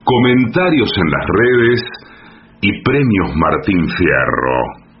Comentarios en las redes y premios Martín Fierro.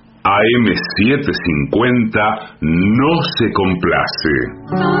 AM750 no se complace.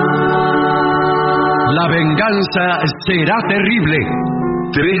 La venganza será terrible.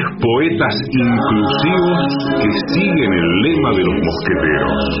 3 poetas inclusivos que siguen el lema de los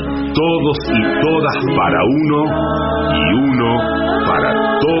mosqueteros. Todos y todas para uno y uno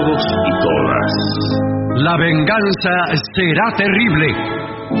para todos y todas. La venganza será terrible.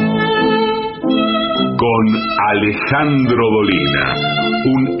 Con Alejandro Dolina,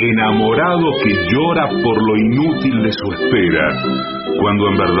 un enamorado que llora por lo inútil de su espera, cuando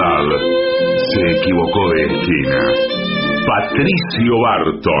en verdad se equivocó de esquina. Patricio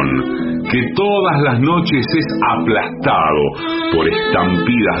Barton, que todas las noches es aplastado por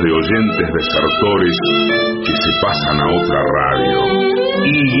estampidas de oyentes desertores que se pasan a otra radio.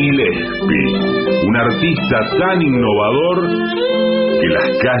 Y Gillespie, un artista tan innovador que las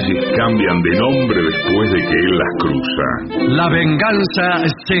calles cambian de nombre después de que él las cruza. La venganza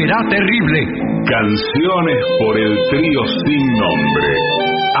será terrible. Canciones por el trío sin nombre: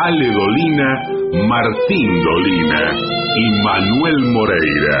 Ale Dolina, Martín Dolina y Manuel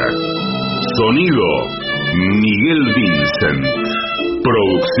Moreira. Sonido: Miguel Vincent.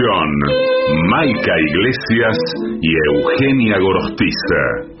 Producción: Maica Iglesias y Eugenia Gorostiza.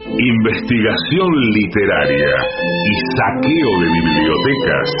 Investigación literaria y saqueo de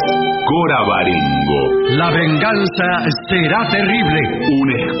bibliotecas: Cora Barengo. La venganza será terrible. Un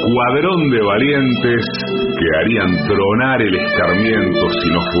escuadrón de valientes que harían tronar el escarmiento si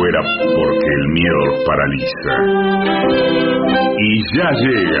no fuera porque el miedo los paraliza. Y ya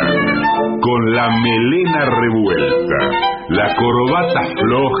llegan, con la melena revuelta, la corbata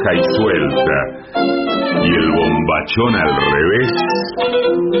floja y suelta y el bombachón al revés,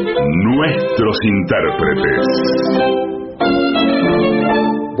 nuestros intérpretes.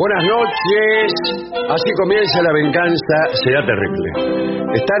 Buenas noches. Así comienza La venganza será terrible.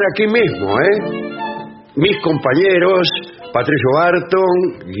 Están aquí mismo, mis compañeros Patricio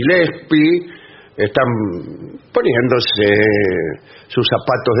Barton, Gillespie, están poniéndose sus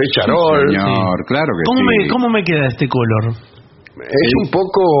zapatos de charol. Sí, señor, claro que sí. ¿Cómo me queda este color? Es un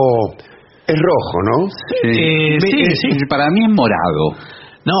poco... es rojo, ¿no? Sí. Para mí es morado.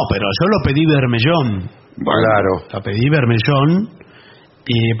 No, pero yo lo pedí vermellón. Bueno, claro. Lo pedí vermellón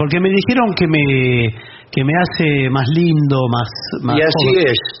porque me dijeron que me hace más lindo, más y así joven.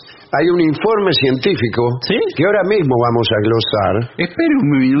 es. Hay un informe científico que ahora mismo vamos a glosar. Espere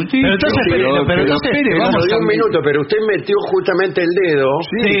un minutito. Pero entonces, espere, vamos a un minuto, pero usted metió justamente el dedo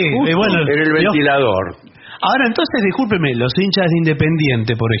bueno, en el ventilador. Ahora, entonces, discúlpeme, los hinchas de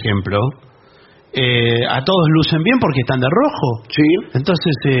Independiente, por ejemplo, a todos lucen bien porque están de rojo. Sí.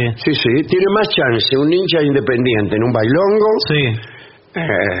 Entonces, sí, tiene más chance un hincha de Independiente en un bailongo. Sí.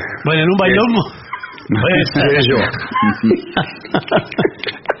 Bueno, en un bailongo. Yo.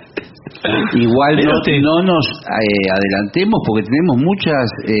 Igual no nos adelantemos porque tenemos muchas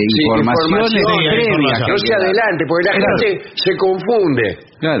informaciones previas. No se adelante porque la gente se confunde.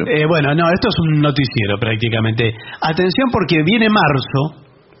 Claro. Bueno, no, esto es un noticiero prácticamente. Atención porque viene marzo.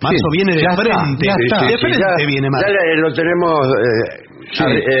 Marzo viene de frente. De frente viene marzo. Ya lo tenemos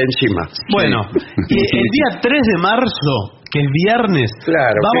encima. Bueno, el día 3 de marzo, que es viernes,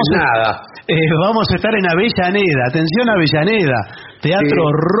 vamos a estar en Avellaneda. Atención, Avellaneda,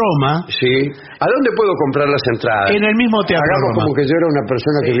 Teatro Roma. Sí. ¿A dónde puedo comprar las entradas? En el mismo Teatro Hagamos Roma. como que yo era una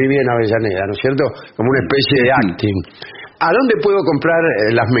persona que vivía en Avellaneda, ¿no es cierto? Como una especie de acting. ¿A dónde puedo comprar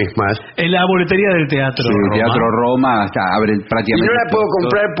las mismas? En la boletería del Teatro Roma. Teatro Roma abre prácticamente. ¿Y no la puedo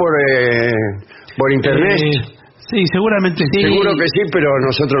comprar por internet? Sí, seguramente sí. Seguro que sí, pero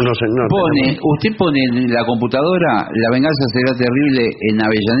nosotros no. Usted pone en la computadora La venganza será terrible en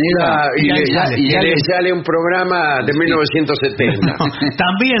Avellaneda y le sale un programa de 1970. No,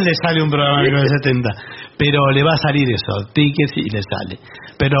 también le sale un programa de 1970, pero le va a salir eso, tickets y le sale.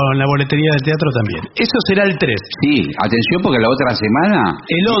 Pero en la boletería del teatro también. Eso será el 3. Sí, atención porque la otra semana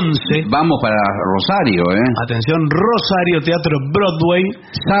el 11 vamos para Rosario, Atención, Rosario Teatro Broadway,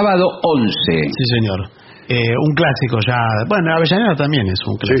 sábado 11. Sí, señor. Un clásico ya. Bueno, Avellaneda también es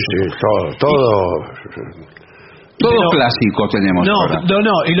un clásico. Sí, todo clásico tenemos. No,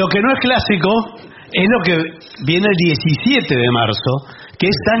 y lo que no es clásico es lo que viene el 17 de marzo, que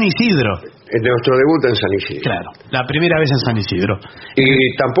es San Isidro. Nuestro debut en San Isidro. Claro, la primera vez en San Isidro.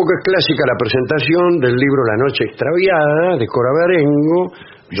 Y tampoco es clásica la presentación del libro La noche extraviada, de Cora Barengo,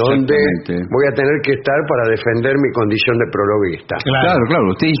 donde voy a tener que estar para defender mi condición de prologuista. Claro,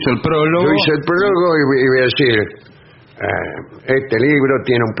 usted hizo el prólogo. Yo hice el prólogo y voy a decir, Este libro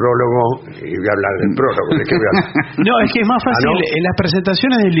tiene un prólogo y voy a hablar del prólogo. ¿De qué voy a hablar? No, es que es más fácil. ¿no? En las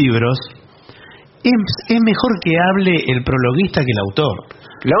presentaciones de libros es mejor que hable el prologuista que el autor.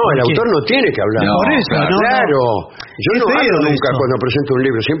 No, el Porque- autor no tiene que hablar. No, Por eso, claro. ¿no? Claro. Yo Qué no feo hablo nunca eso. cuando presento un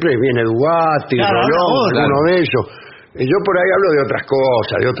libro. Siempre viene Duarte, Claro, Rolón, habla vos, alguno claro. de ellos. Y yo por ahí hablo de otras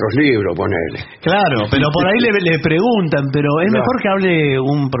cosas, de otros libros, ponele. Claro, pero por ahí le preguntan, pero es Claro. mejor que hable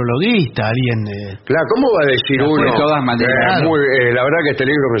un prologuista, alguien... Claro, ¿cómo va a decir No, uno? de todas maneras. La verdad que este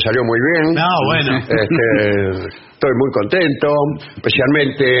libro me salió muy bien. No, bueno. Estoy muy contento,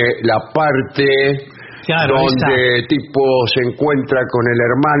 especialmente la parte Claro, donde tipo se encuentra con el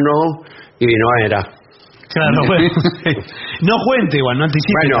hermano y no era. Claro, bueno. No cuente igual, no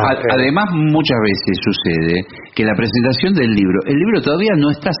anticipe. Bueno, Además, muchas veces sucede que la presentación del libro todavía no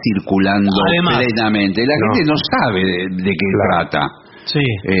está circulando Además. plenamente. La gente no sabe de qué Claro. trata. Sí,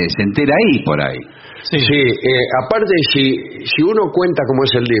 Se entera ahí por ahí. sí. Sí, aparte si uno cuenta cómo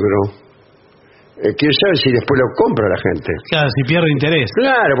es el libro, quién sabe si después lo compra la gente. Claro, si pierde interés.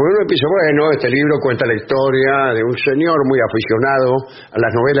 Claro, porque uno piensa, bueno, este libro cuenta la historia de un señor muy aficionado a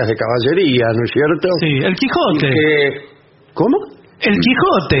las novelas de caballería, ¿no es cierto? Sí, el Quijote. ¿Cómo? El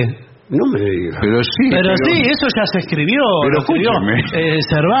Quijote. No me digas. Pero sí. Pero sí, eso ya se escribió, Pero lo escribió escúchame.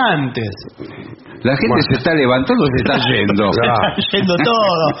 Cervantes. La gente se está levantando, se está yendo. Claro. Está yendo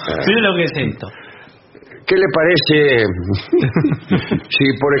todo. Mira lo que es esto. ¿Qué le parece si,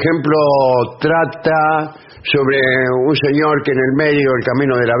 por ejemplo, trata sobre un señor que en el medio del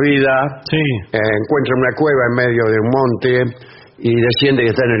camino de la vida Sí. encuentra una cueva en medio de un monte y desciende que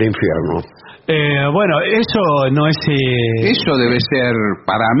está en el infierno? Bueno, eso no es... Eso debe ser,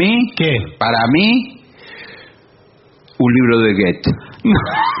 para mí, ¿Qué? Para mí, un libro de Goethe.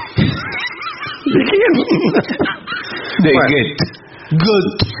 ¿De quién? De Bueno. Goethe.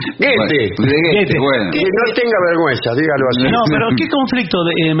 Goethe. De Goethe, bueno. Que no tenga vergüenza, dígalo así. No, pero ¿qué conflicto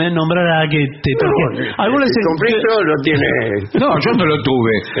de nombrar a Goethe? Porque algunos el dicen conflicto lo tiene. No, yo no lo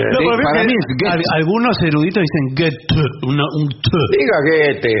tuve. No, porque Para viste, mí es Goethe. algunos eruditos dicen Goethe, un T. Diga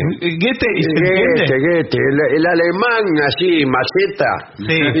Goethe. Goethe y se Goethe, entiende. Goethe. El alemán así, maceta,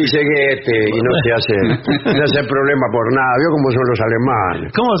 Sí. dice Goethe y no se hace problema por nada. ¿Vio cómo son los alemanes?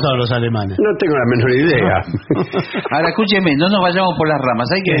 ¿Cómo son los alemanes? No tengo la menor idea. Ahora, escúcheme, no nos vayamos por las ramas.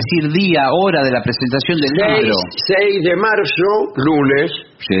 Hay que decir día, hora de la presentación del libro. 6 de marzo, lunes,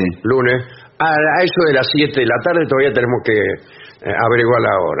 Sí. a eso de las 7 de la tarde todavía tenemos que averiguar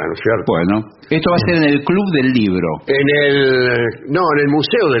la hora, ¿no es cierto? Bueno, esto va a ser en el Club del Libro. En el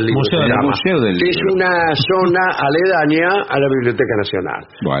Museo del Libro. Museo se del llama, Museo del que es Libro. una zona aledaña a la Biblioteca Nacional.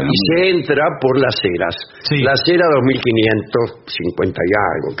 Bueno, y se entra por Las Heras. Sí. La Heras 2550 y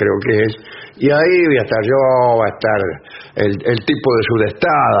algo, creo que es. Y ahí voy a estar yo, va a estar el tipo de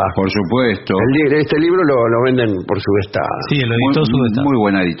Sudestada. por supuesto. Este libro lo venden por Sudestada. Sí, lo editó Sudestada. Muy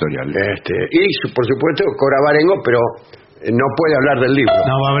buena editorial. Y por supuesto Cora Barengo, pero no puede hablar del libro.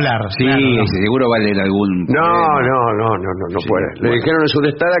 No va a hablar. Sí, claro, no. seguro va a leer algún... No Sí, puede. Le dijeron en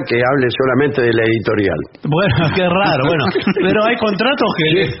Sudestada que hable solamente de la editorial. Bueno, qué raro, bueno. Pero hay contratos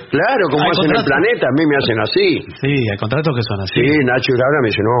que... Claro, como Hay hacen en el contratos. planeta, a mí me hacen así. Sí, hay contratos que son así. Sí, Nacho Urabra me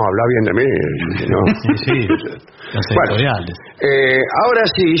dice, no, habla bien de mí. Dice, no. Sí, los Bueno, editoriales. ahora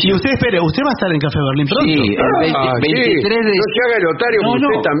sí. Y usted, espere, ¿usted va a estar en Café Berlín pronto? Sí, el 23 de... No se haga el otario, No,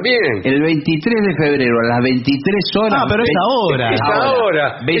 usted no. también. El 23 de febrero a las 23 horas... Ah, pero es ahora. Es ahora.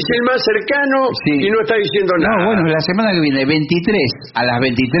 Es el más cercano Sí. y no está diciendo No, nada. bueno, la semana que viene, 23 a las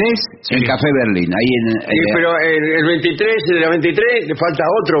 23 en Café Berlín. Ahí en... Sí, pero el 23 de la 23 le falta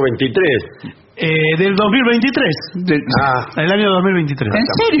otro 23. Del 2023. El año 2023. ¿En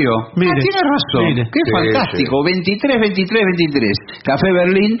serio? Mire. Tiene razón. Mire. Qué Sí, fantástico. 23. Café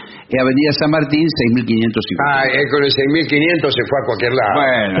Berlín, Avenida San Martín, 6550. Con el 6500 se fue a cualquier lado.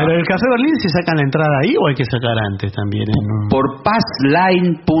 Bueno. ¿Pero el Café Berlín se saca la entrada ahí o hay que sacar antes también? En un... Por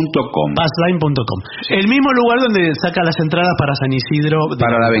passline.com. Passline.com. El mismo lugar donde saca las entradas para San Isidro.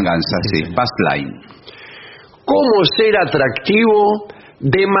 Para la venganza, sí. Sí. Passline. ¿Cómo ser atractivo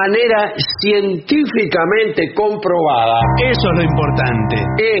de manera científicamente comprobada? Eso es lo importante.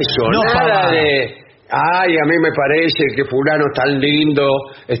 Eso, No nada pavada. de... Ay, a mí me parece que fulano es tan lindo,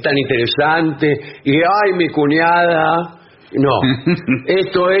 es tan interesante, y ay, mi cuñada... No,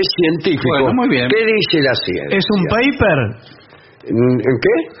 esto es científico. Bueno, muy bien. ¿Qué dice la ciencia? ¿Es un paper? ¿En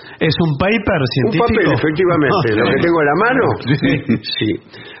qué? ¿Es un paper Un científico? papel, efectivamente. Lo que tengo en la mano. Sí.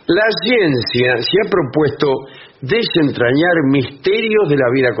 La ciencia se ha propuesto desentrañar misterios de la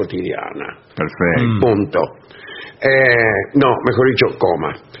vida cotidiana. Perfecto. Punto. No, mejor dicho,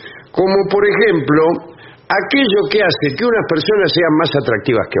 coma. Como por ejemplo, aquello que hace que unas personas sean más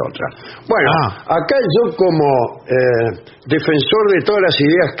atractivas que otras. Bueno, acá yo como defensor de todas las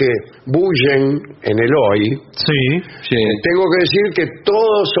ideas que bullen en el hoy, tengo que decir que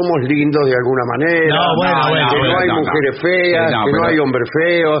todos somos lindos de alguna manera, que no hay mujeres feas, que no hay hombres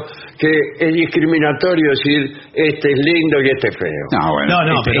feos, que es discriminatorio decir este es lindo y este es feo.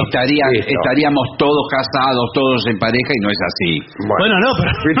 Pero estaríamos todos casados, todos en pareja, y no es así. Bueno,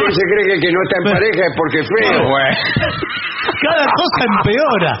 pero... Si usted se cree que el que no está en pareja es porque es feo. Cada cosa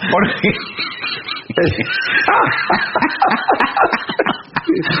empeora.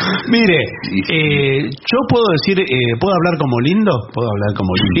 Mire, yo puedo decir, ¿puedo hablar como lindo? ¿Puedo hablar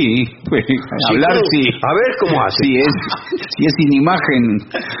como lindo? Sí, hablar sí. A ver cómo hace. Si es sin imagen,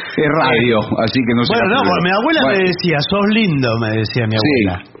 es radio, así que no sé. Bueno, mi abuela me decía, sos lindo, me decía mi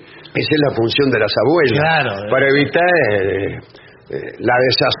abuela. Esa es la función de las abuelas. Claro. Para evitar la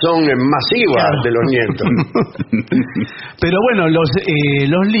desazón masiva de los nietos. Pero bueno, los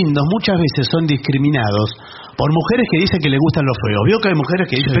lindos muchas veces son discriminados por mujeres que dicen que le gustan los feos. Vio que hay mujeres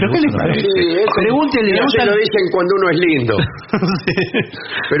que dicen, ¿pero qué les parece? Pregúntenle, lo dicen cuando uno es lindo.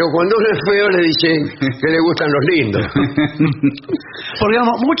 Pero cuando uno es feo le dicen que le gustan los lindos. Porque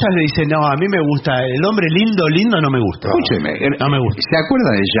digamos, muchas le dicen, no, a mí me gusta, el hombre lindo no me gusta. Escúcheme, no me gusta. ¿Se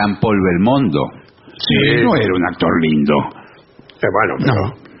acuerda de Jean-Paul Belmondo? Sí. No era un actor lindo. Bueno,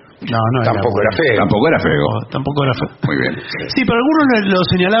 no tampoco era feo. Tampoco era feo. Tampoco era feo. Muy bien. Sí, pero algunos lo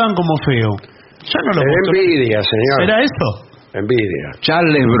señalaban como feo. Yo no lo envidia, señor. ¿Era eso? Envidia.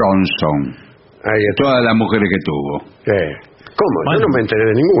 Charles Bronson. Ahí está. Todas las mujeres que tuvo. ¿Cómo? Yo no me enteré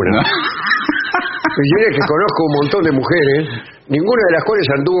de ninguna. Yo es que conozco un montón de mujeres, ninguna de las cuales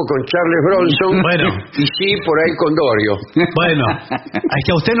anduvo con Charles Bronson. Y sí, por ahí con Dorio. Bueno, es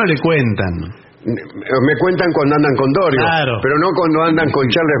que a usted no le cuentan. Me cuentan cuando andan con Dorio, pero no cuando andan con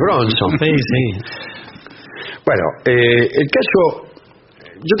Charles Bronson. Sí. Bueno, el caso,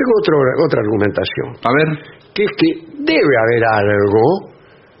 yo tengo otra argumentación. A ver. Que es que debe haber algo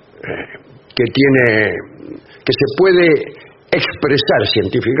que se puede expresar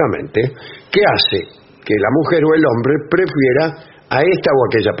científicamente que hace que la mujer o el hombre prefiera a esta o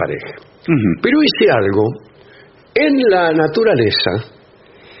aquella pareja. Pero ese algo en la naturaleza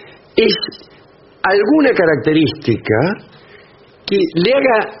es alguna característica que le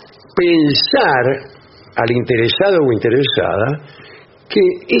haga pensar al interesado o interesada que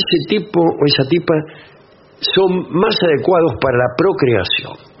ese tipo o esa tipa son más adecuados para la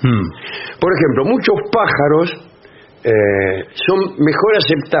procreación. Por ejemplo, muchos pájaros son mejor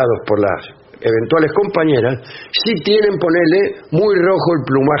aceptados por las eventuales compañeras si tienen, ponele, muy rojo el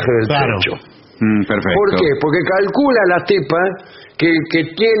plumaje del pecho. Perfecto. ¿Por qué? Porque calcula la tipa que el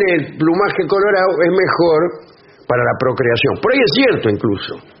que tiene el plumaje colorado es mejor para la procreación. Por ahí es cierto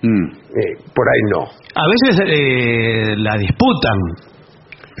incluso. Por ahí no. A veces la disputan.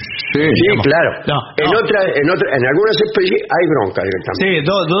 Sí, claro. En algunas especies hay bronca directamente. Sí,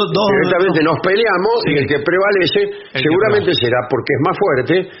 directamente nos peleamos y el que prevalece seguramente será porque es más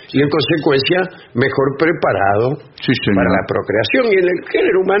fuerte y en consecuencia mejor preparado para la procreación. Y en el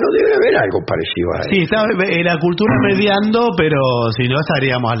género humano debe haber algo parecido a eso. Sí, está la cultura mediando, pero si no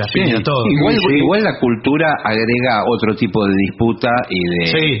estaríamos a la piña todos. Igual la cultura agrega otro tipo de disputa y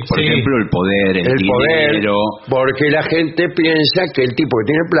de, por ejemplo, el poder, el dinero. Porque la gente piensa que el tipo que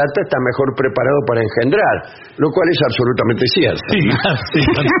tiene plata está mejor preparado para engendrar, lo cual es absolutamente cierto. Sí,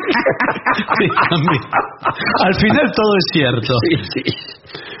 también. Al final todo es cierto. Sí.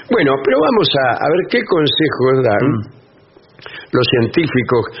 Bueno, pero vamos a ver qué consejos dan los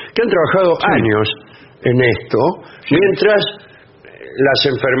científicos que han trabajado años en esto, mientras las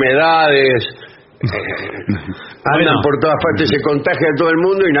enfermedades andan por todas partes, se contagia a todo el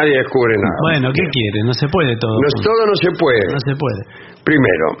mundo y nadie descubre nada. Bueno, ¿qué quiere? No se puede todo. Todo no se puede. No se puede.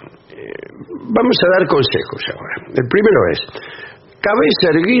 Primero, vamos a dar consejos ahora. El primero es cabeza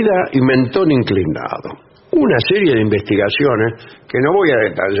erguida y mentón inclinado. Una serie de investigaciones que no voy a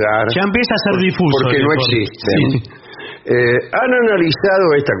detallar. Ya empieza a ser difuso. Porque no existen. Han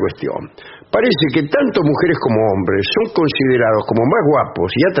analizado esta cuestión. Parece que tanto mujeres como hombres son considerados como más guapos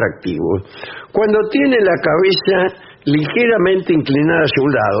y atractivos cuando tienen la cabeza ligeramente inclinada hacia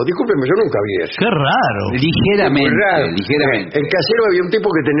un lado. Discúlpeme, yo nunca vi eso. Qué raro. Ligeramente. En casero había un tipo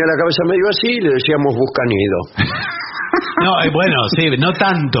que tenía la cabeza medio así y le decíamos buscanido. No, bueno, sí, no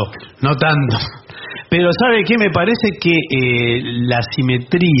tanto. Pero ¿sabe qué? Me parece que la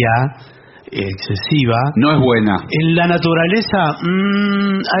simetría excesiva no es buena. En la naturaleza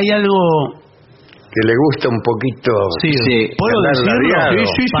hay algo que le gusta un poquito. Sí. ¿Puedo decirlo?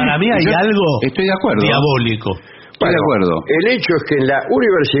 Sí. Para mí hay algo estoy de acuerdo. Diabólico. Estoy de acuerdo. El hecho es que en la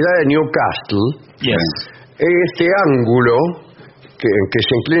Universidad de Newcastle este ángulo en que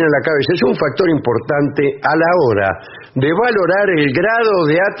se inclina la cabeza es un factor importante a la hora de valorar el grado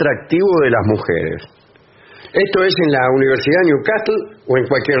de atractivo de las mujeres. Esto es en la Universidad de Newcastle o en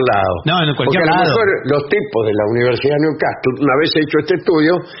cualquier lado. No, en cualquier Porque a lo lado. mejor los tipos de la Universidad de Newcastle, una vez hecho este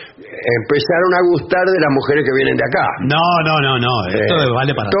estudio, empezaron a gustar de las mujeres que vienen de acá. No. Esto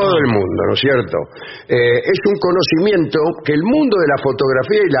vale para todo el mundo, ¿no es cierto? Es un conocimiento que el mundo de la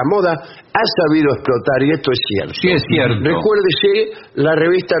fotografía y la moda ha sabido explotar, y esto es cierto. Sí, es cierto. Recuérdese la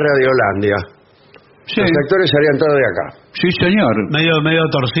revista Radiolandia. Sí. Los actores salían todos de acá. Sí, señor. Medio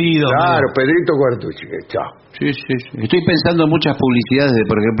torcido. Claro, medio... Pedrito Cuartucci. Chao. Sí. Estoy pensando en muchas publicidades,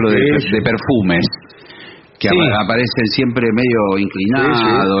 por ejemplo, de perfumes, que aparecen siempre medio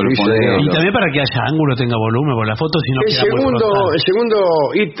inclinados. Y también para que haya ángulo, tenga volumen por la foto, si no queda muy frontal. El segundo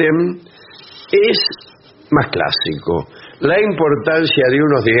ítem es más clásico. La importancia de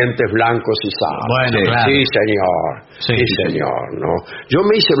unos dientes blancos y sanos. Bueno, claro. Sí, señor. Sí, señor. ¿No? Yo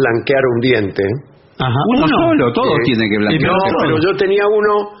me hice blanquear un diente. Ajá. Uno solo, todos tienen que blanquear. No, pero yo tenía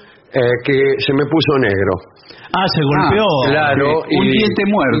uno que se me puso negro. Se golpeó. Claro. Un diente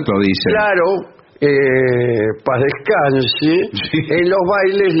muerto, dice. Claro, paz descanse. Sí. En los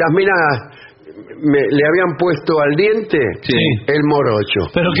bailes las minas le habían puesto al diente el morocho.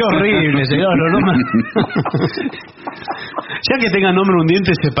 Pero qué horrible, señor. Ya que tenga nombre un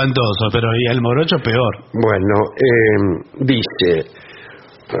diente es espantoso, pero y el morocho peor. Bueno, dice...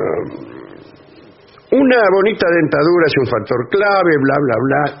 una bonita dentadura es un factor clave, bla, bla,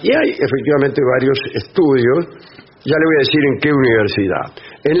 bla. Y hay efectivamente varios estudios. Ya le voy a decir en qué universidad.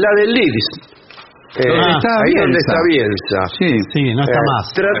 En la de Leeds. Ahí donde está Bielsa. Sí, no está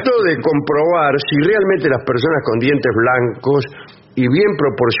más. Trató de comprobar si realmente las personas con dientes blancos y bien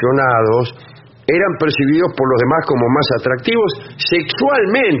proporcionados eran percibidos por los demás como más atractivos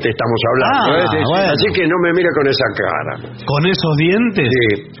sexualmente, estamos hablando. Bueno. Así que no me mire con esa cara. ¿Con esos dientes?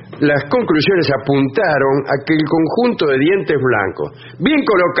 Sí. Las conclusiones apuntaron a que el conjunto de dientes blancos, bien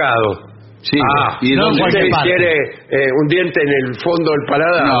colocados. Sí. ¿Y no usted quiere un diente en el fondo del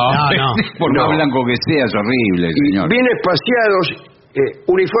paladar? No. Por más blanco que sea, es horrible, señor. Bien espaciados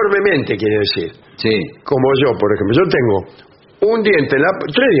uniformemente, quiere decir. Sí. Como yo, por ejemplo. Yo tengo un diente,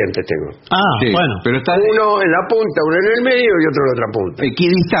 tres dientes tengo. Bueno. Pero está uno en la punta, uno en el medio y otro en la otra punta.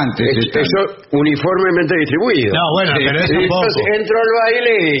 Equidistantes. Eso uniformemente distribuido. No, bueno, pero eso entonces entro al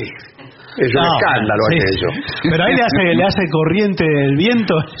baile y es un escándalo aquello. Pero ahí le hace corriente el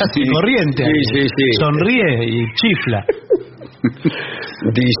viento, corriente. Sí. Sonríe y chifla.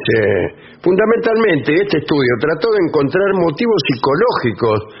 Dice, fundamentalmente este estudio trató de encontrar motivos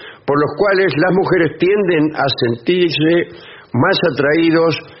psicológicos por los cuales las mujeres tienden a sentirse más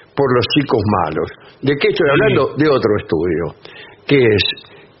atraídos por los chicos malos. ¿De qué estoy hablando? De otro estudio, que es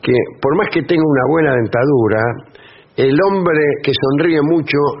que por más que tenga una buena dentadura, el hombre que sonríe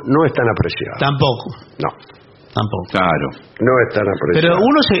mucho no es tan apreciado. Tampoco. Claro. No es tan apreciado. Pero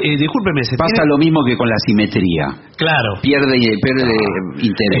uno discúlpeme, pasa lo mismo que con la simetría. Claro. Pierde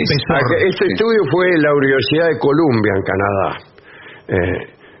interés. Este estudio fue en la Universidad de Columbia, en Canadá.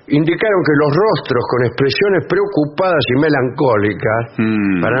 Indicaron que los rostros con expresiones preocupadas y melancólicas,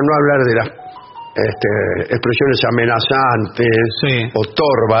 para no hablar de las expresiones amenazantes o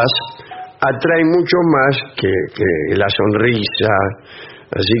torvas, atraen mucho más que la sonrisa.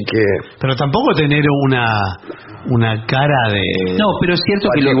 Así que... Pero tampoco tener una cara de... No, pero es cierto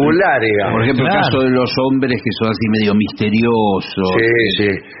que... Por ejemplo, el caso de los hombres que son así medio misteriosos. Sí.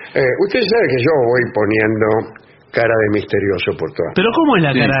 Usted sabe que yo voy poniendo cara de misterioso por todas. Pero ¿cómo es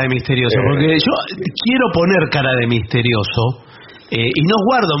la cara de misterioso? Porque yo quiero poner cara de misterioso y no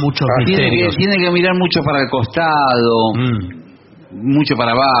guardo muchos misterios. Tiene que mirar mucho para el costado, mucho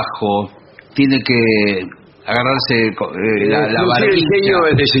para abajo, tiene que agarrarse la barbilla. El diseño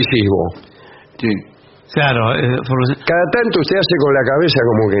es decisivo. Sí. Claro. Cada tanto usted hace con la cabeza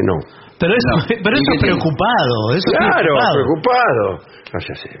como que no. Pero eso es preocupado. Claro, preocupado. No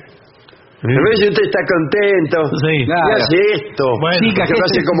sé si... A veces usted está contento y hace esto, que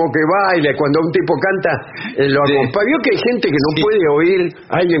hace como que baila, cuando un tipo canta lo acompaña. Vio que hay gente que no puede oír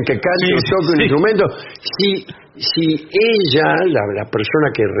a alguien que cante o toque un instrumento si ella, la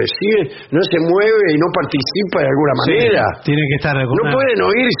persona que recibe, no se mueve y no participa de alguna manera. Tiene que estar no pueden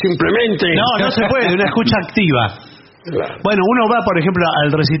oír simplemente. No se puede, una escucha activa. Claro. Bueno, uno va, por ejemplo,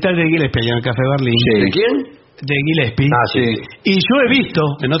 al recital de Gillespie en el Café Berlín. ¿De quién? de Gillespie. Sí. Y yo he visto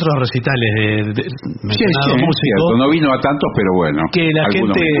en otros recitales de mencionados músicos. No vino a tantos, pero bueno. Que la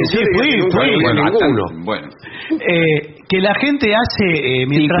gente. Sí, Bueno. Que la gente hace,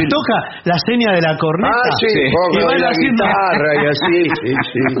 mientras toca la seña de la corneta. Y van la guitarra y así. Sí.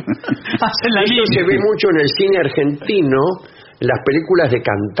 Hacen la Esto se ve mucho en el cine argentino, en las películas de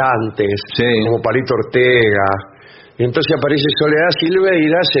cantantes, como Palito Ortega. Y entonces aparece Soledad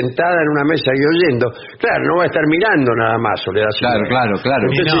Silveira sentada en una mesa y oyendo. Claro, no va a estar mirando nada más Soledad Silveira. Claro.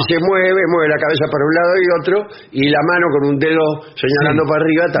 Entonces se mueve la cabeza para un lado y otro, y la mano con un dedo señalando para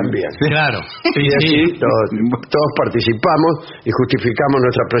arriba también. Claro. Y así todos participamos y justificamos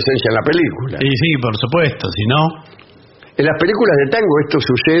nuestra presencia en la película. Y sí, por supuesto, si no... En las películas de tango esto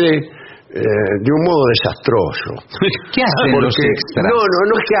sucede de un modo desastroso. ¿Qué hacen los extras?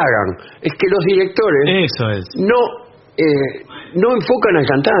 No es que hagan, es que los directores no enfocan al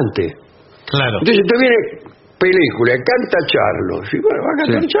cantante. Claro. Entonces te viene película, canta Charlo. Y bueno, va a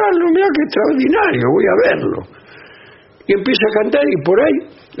cantar Charlo, mira qué extraordinario, voy a verlo. Y empieza a cantar y por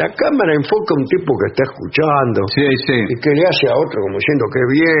ahí la cámara enfoca a un tipo que está escuchando y que le hace a otro como diciendo que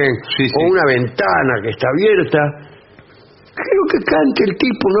bien, o una ventana que está abierta. Quiero que cante el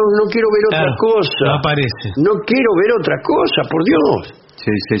tipo, no quiero ver otra cosa. No aparece. No quiero ver otra cosa, por Dios. Sí,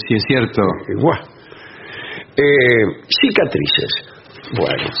 es cierto. Cicatrices.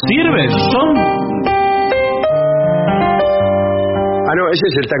 Bueno. ¿Sirven? ¿Son? Ese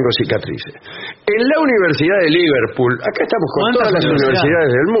es el tango Cicatrices. En la Universidad de Liverpool, acá estamos con todas las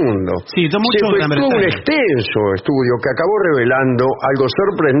universidades del mundo, se efectuó un extenso estudio que acabó revelando algo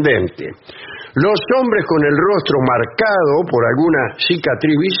sorprendente. Los hombres con el rostro marcado por alguna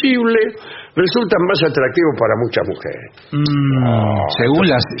cicatriz visible resultan más atractivos para muchas mujeres. Según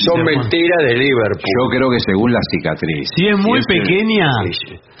las... Son mentiras de Liverpool. Yo creo que según la cicatriz. Si es muy pequeña...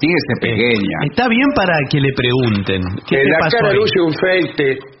 Tiene que ser pequeña. Está bien para que le pregunten. ¿Qué en la pasó cara ahí? luce un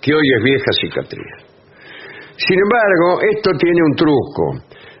feite que hoy es vieja cicatriz. Sin embargo, esto tiene un truco.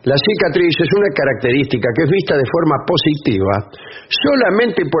 La cicatriz es una característica que es vista de forma positiva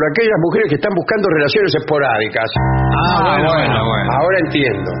solamente por aquellas mujeres que están buscando relaciones esporádicas. Bueno. Ahora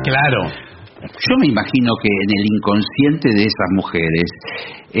entiendo. Claro. Yo me imagino que en el inconsciente de esas mujeres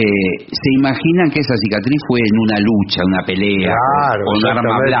se imaginan que esa cicatriz fue en una lucha, una pelea, con un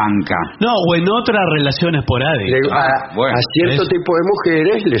arma blanca. No, o en otra relación esporádica. A cierto tipo de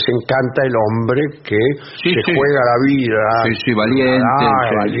mujeres les encanta el hombre que se juega la vida. Valiente.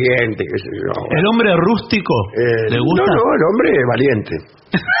 Valiente. Qué sé yo. ¿El hombre rústico le gusta? No, el hombre valiente.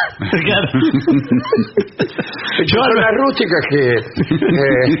 Claro. Son las rústicas que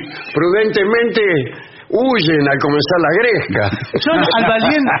prudentemente huyen al comenzar la gresca. Yo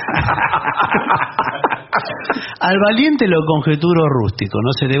al valiente lo conjeturo rústico,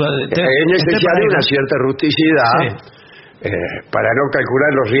 no se le va. Es necesaria una cierta rusticidad para no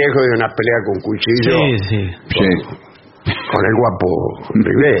calcular los riesgos de una pelea con cuchillo. Con el guapo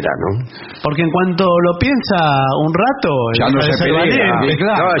Rivera, ¿no? Porque en cuanto lo piensa un rato, ya no se pelea.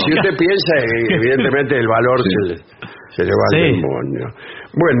 No, si usted piensa, evidentemente el valor se le va al demonio.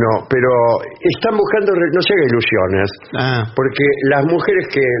 Bueno, pero están buscando, no se haga ilusiones, porque las mujeres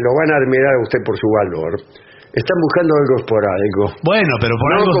que lo van a admirar a usted por su valor, están buscando algo esporádico. Bueno, pero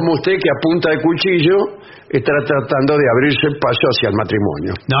por no algo... como usted que a punta de cuchillo está tratando de abrirse el paso hacia el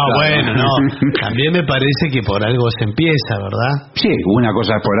matrimonio. No, no. También me parece que por algo se empieza, ¿verdad? Sí, una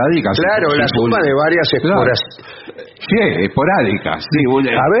cosa esporádica. Claro, la suma de varias esporádicas. Sí,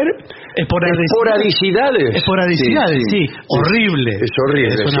 a ver, esporadicidades. Esporadicidades, sí. Horrible. Es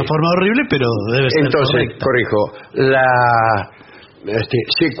horrible. Es una forma horrible, pero debe ser entonces, correcta. corrijo, la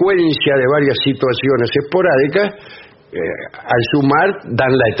secuencia de varias situaciones esporádicas al sumar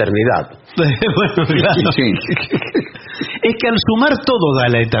dan la eternidad. Bueno, claro. Es que al sumar todo da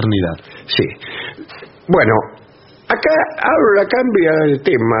la eternidad. Sí. Bueno, acá ahora cambia el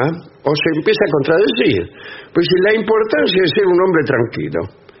tema o se empieza a contradecir. Pues la importancia de ser un hombre tranquilo.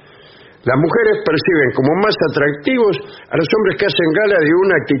 Las mujeres perciben como más atractivos a los hombres que hacen gala de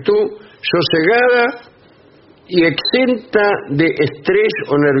una actitud sosegada y exenta de estrés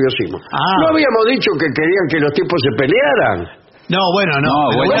o nerviosismo. ¿No habíamos dicho que querían que los tipos se pelearan? No, bueno,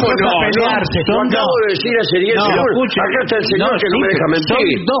 no. ¿Cómo no? Pelearse. Lo acabo de decir hace 10 minutos. Acá está el señor que no me deja mentir.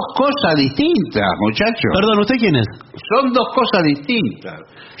 Son dos cosas distintas, muchachos. Perdón, ¿usted quién es? Son dos cosas distintas.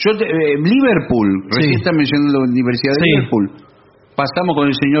 Liverpool, recién está mencionando la Universidad de Liverpool. Pasamos con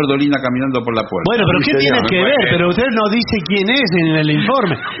el señor Dolina caminando por la puerta. Bueno, pero ¿qué tiene que ver? Pero usted no dice quién es en el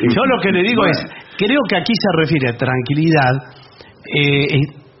informe. Yo lo que le digo es, creo que aquí se refiere a tranquilidad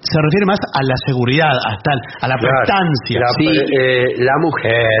se refiere más a la seguridad, a la prestancia. La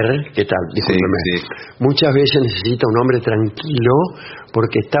mujer, ¿qué tal? Discúlpeme. Muchas veces necesita un hombre tranquilo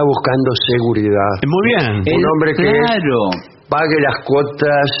porque está buscando seguridad. Muy bien. Un hombre que pague las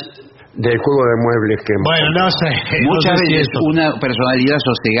cuotas del juego de muebles que... Bueno, no sé. Muchas veces una personalidad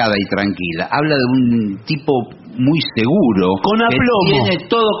sosegada y tranquila habla de un tipo muy seguro, con aplomo, que tiene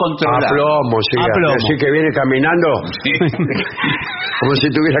todo controlado. Aplomo. Así que viene caminando como si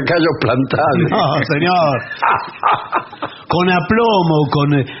tuviera callos plantados. No, señor. Con aplomo, con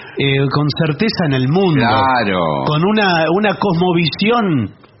certeza en el mundo. Claro. Con una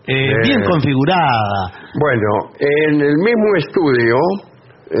cosmovisión bien configurada. Bueno, en el mismo estudio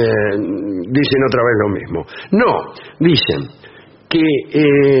dicen otra vez lo mismo. No, dicen que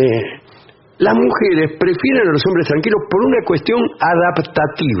las mujeres prefieren a los hombres tranquilos por una cuestión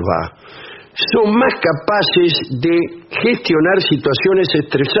adaptativa. Son más capaces de gestionar situaciones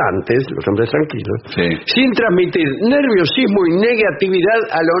estresantes, los hombres tranquilos, sin transmitir nerviosismo y negatividad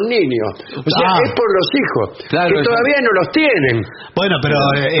a los niños. O sea, es por los hijos, que todavía no los tienen. Bueno, pero...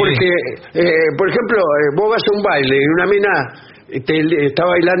 Porque, por ejemplo, vos vas a un baile y una mina está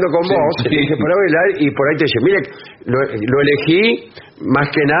bailando con vos, te dice para bailar, y por ahí te dice, mire, lo elegí más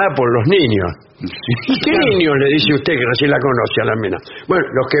que nada por los niños. ¿Y qué niños le dice usted que recién la conoce a la mina? Bueno,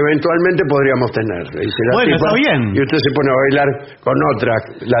 los que eventualmente podríamos tener, le dice la bueno, tipa, está bien. Y usted se pone a bailar con otra,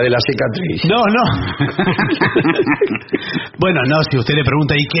 la de la cicatriz. No. Bueno, no, si usted le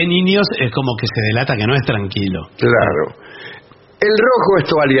pregunta ¿y qué niños? Es como que se delata que no es tranquilo. Claro. El rojo es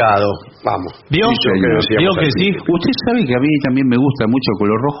tu aliado. Vamos. ¿Vio que sí? Usted sabe que a mí también me gusta mucho el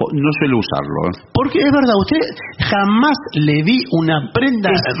color rojo. No suelo usarlo. Porque es verdad, usted jamás le vi una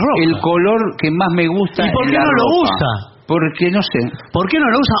prenda roja. El color que más me gusta. ¿Y por qué no lo usa? Porque no sé. ¿Por qué no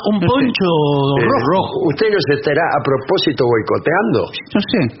lo usa un poncho rojo? ¿Usted nos estará a propósito boicoteando? No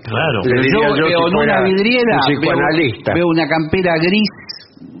sé. Claro. Pero yo veo en una vidriera, veo una campera gris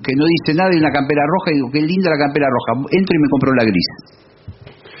que no dice nada y una campera roja y digo, qué linda la campera roja. Entro y me compro la gris.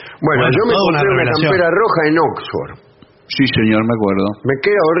 Bueno, yo me compré una campera roja en Oxford. Sí, señor, me acuerdo. Me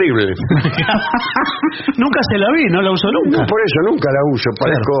queda horrible. Nunca se la vi, no la uso nunca. No, por eso nunca la uso,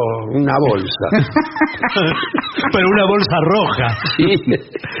 parezco una bolsa. Pero una bolsa roja. Sí.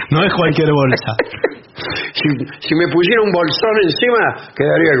 No es cualquier bolsa. Si me pusiera un bolsón encima,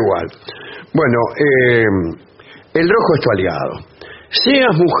 quedaría igual. Bueno, el rojo es tu aliado.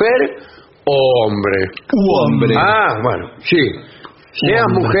 Seas mujer o hombre. Hombre. Bueno, sí. Seas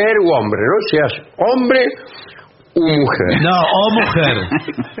mujer u hombre, ¿no? Seas hombre u mujer. No, o mujer.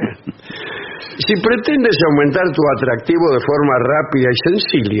 Si pretendes aumentar tu atractivo de forma rápida y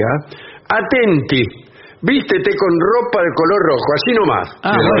sencilla, atenti, vístete con ropa de color rojo, así nomás.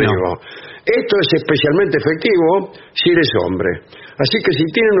 Bueno. Digo. Esto es especialmente efectivo si eres hombre. Así que si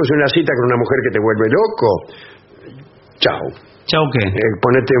tienes una cita con una mujer que te vuelve loco, chao. ¿Chao qué?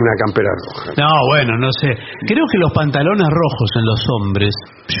 Ponete una campera roja. No, bueno, no sé. Creo que los pantalones rojos en los hombres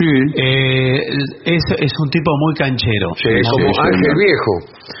es un tipo muy canchero. Sí, como Ángel Viejo.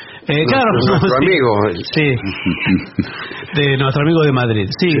 Claro, nuestro amigo. Sí. De nuestro amigo de Madrid.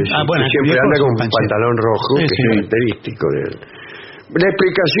 Sí. Bueno, siempre anda con un pantalón rojo, que es característico de él. La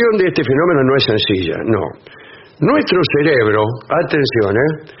explicación de este fenómeno no es sencilla, no. Nuestro cerebro, atención,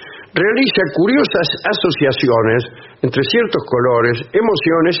 realiza curiosas asociaciones entre ciertos colores,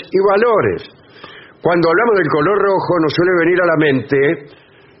 emociones y valores. Cuando hablamos del color rojo nos suele venir a la mente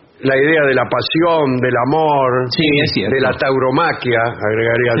la idea de la pasión, del amor, de la tauromaquia,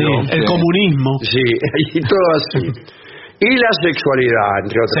 agregaría yo. El comunismo. Sí, y todo así. Y la sexualidad,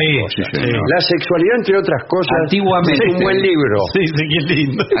 entre otras cosas. Sí. La sexualidad, entre otras cosas, antiguamente, es un buen libro. Sí, qué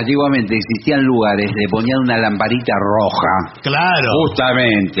lindo. Antiguamente existían lugares, le ponían una lamparita roja. Claro.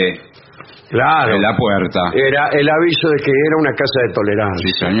 Justamente. Claro. En la puerta. Era el aviso de que era una casa de tolerancia.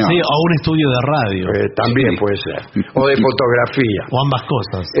 Sí, señor. Sí, o un estudio de radio. También puede ser. O de fotografía. O ambas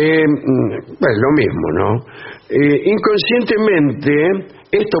cosas. Pues lo mismo, ¿no? Inconscientemente,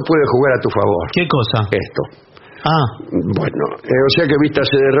 esto puede jugar a tu favor. ¿Qué cosa? Esto. Bueno, o sea que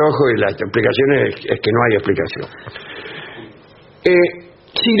vístase de rojo y la explicación es que no hay explicación.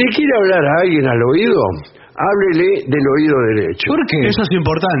 Si le quiere hablar a alguien al oído, háblele del oído derecho. ¿Por qué? Eso es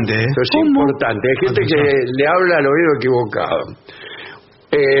importante, Eso es importante. Hay gente que le habla al oído equivocado.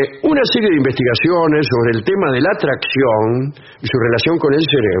 Una serie de investigaciones sobre el tema de la atracción y su relación con el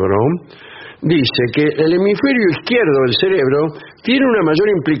cerebro dice que el hemisferio izquierdo del cerebro tiene una mayor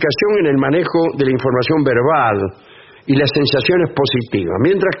implicación en el manejo de la información verbal y las sensaciones positivas,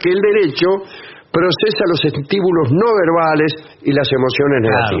 mientras que el derecho procesa los estímulos no verbales y las emociones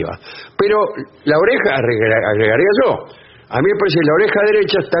negativas. Pero la oreja, agregaría yo, A mí me parece que la oreja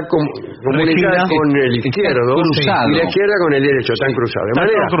derecha está comunicada con el izquierdo cruzado. y la izquierda con el derecho, están cruzados. De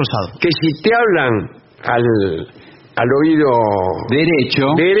manera que si te hablan al oído derecho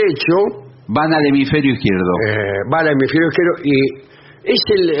van al hemisferio izquierdo. Va al hemisferio izquierdo y es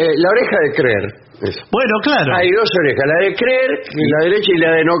la oreja de creer. Eso. Bueno, claro. Hay dos orejas, la de creer, la derecha y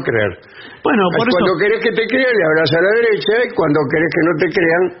la de no creer. Bueno, por eso... Cuando querés que te crean, le hablas a la derecha, y cuando querés que no te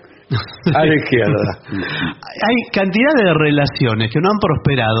crean, a la izquierda. Hay cantidad de relaciones que no han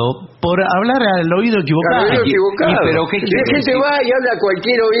prosperado por hablar al oído equivocado. Al oído equivocado. Pero ¿qué la gente va y habla a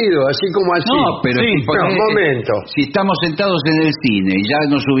cualquier oído, así como así. No, pero sí, un momento. Si estamos sentados en el cine y ya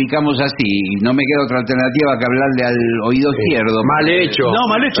nos ubicamos así, y no me queda otra alternativa que hablarle al oído izquierdo. Mal hecho. No,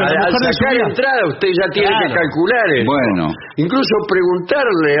 mal hecho. Al sacar entrada usted ya tiene que calcular eso. Bueno. Incluso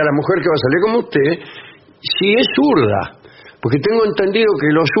preguntarle a la mujer que va a salir como usted si es zurda. Porque tengo entendido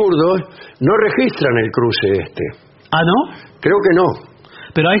que los zurdos no registran el cruce este. ¿Ah, no? Creo que no.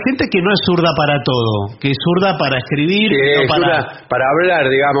 Pero hay gente que no es zurda para todo, que es zurda para escribir, Sí, no para hablar,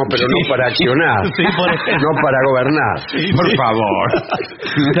 digamos, pero no para accionar, Sí, por ejemplo. no para gobernar. Sí, por sí. favor.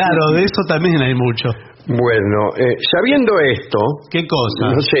 Claro, de eso también hay mucho. Bueno, sabiendo esto, ¿Qué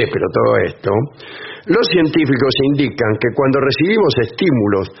cosa? no sé, pero todo esto, los científicos indican que cuando recibimos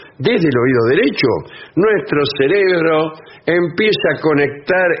estímulos desde el oído derecho, nuestro cerebro empieza a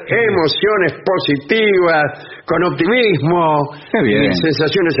conectar emociones positivas con optimismo y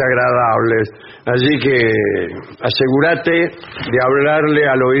sensaciones agradables. Así que asegúrate de hablarle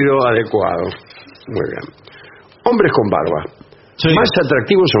al oído adecuado. Muy bien. Hombres con barba, Sí. ¿más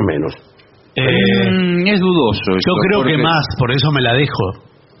atractivos o menos? Es dudoso. Yo creo que más, por eso me la dejo.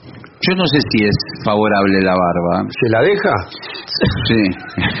 Yo no sé si es favorable la barba. ¿Se la deja? Sí.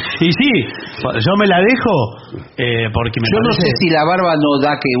 Y sí, yo me la dejo porque me Yo no parece sé si la barba no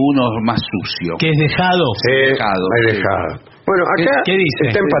da que uno es más sucio. que es dejado. Dejado, Hay sí. dejado. Bueno, acá ¿Qué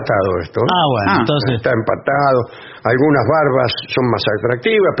dice? está empatado esto. Ah, bueno, entonces... Está empatado. Algunas barbas son más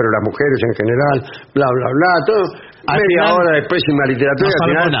atractivas, pero las mujeres en general, bla, bla, bla, todo. Al Media final, hora de pésima literatura, no al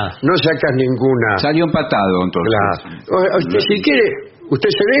final sabemos nada. no sacas ninguna. Salió empatado, entonces. Claro. Si quiere, ¿usted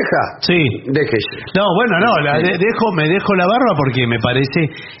se deja? Sí. Déjese. No, bueno, no, me dejo la barba porque me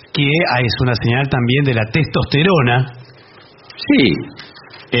parece que es una señal también de la testosterona. Sí.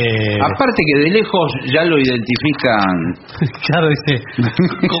 Aparte que de lejos ya lo identifican. Claro, dice,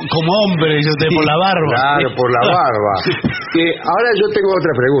 como hombre, dice usted, por la barba. Claro, por la barba. Ahora yo tengo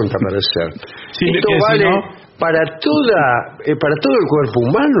otra pregunta para hacer. Sí, ¿Esto que vale si no... para todo el cuerpo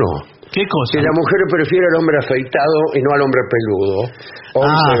humano? ¿Qué cosa? Que la mujer prefiere al hombre afeitado y no al hombre peludo, o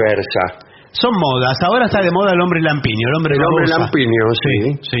viceversa. Son modas. Ahora está de moda el hombre lampiño, el hombre babosa. Lampiño,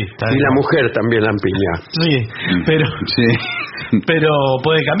 sí. Sí, está y de la moda. mujer también lampiña. Sí, pero pero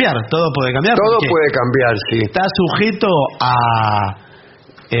puede cambiar, todo puede cambiar. Todo porque puede cambiar, sí. está sujeto a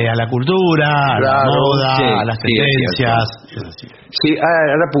la cultura, a la Claro, moda, sí, a las sí, tendencias. Sí, a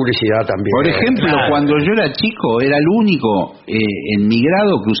la publicidad también. Por ejemplo, Claro. cuando yo era chico, era el único en mi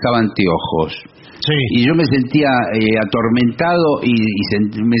grado que usaba anteojos. Sí. Y yo me sentía atormentado y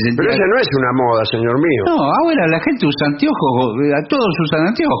me sentía... Pero esa no es una moda, señor mío. No, ahora la gente usa anteojos, todos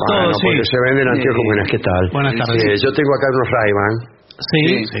usan anteojos. Bueno, todos, sí. porque se venden anteojos. Buenas, ¿qué tal? Buenas tardes. Yo tengo acá unos Ray-Ban,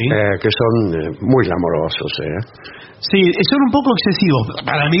 Sí, sí. que son muy glamorosos. Sí, son un poco excesivos,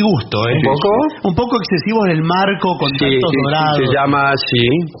 para mi gusto. ¿Un poco? Un poco excesivos en el marco con tantos dorados. Se llama así.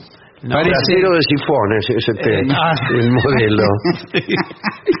 No, Trasero de sifón, ese el modelo.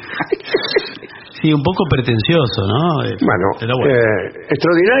 Sí, un poco pretencioso, ¿no? Bueno, Pero bueno.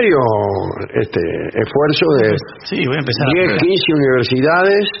 extraordinario esfuerzo de Sí, voy a empezar 10, 15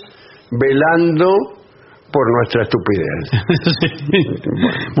 universidades velando por nuestra estupidez. Sí.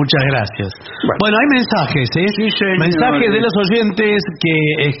 Muchas gracias. Bueno. Hay mensajes, ¿eh? Sí, señor. Mensajes de los oyentes que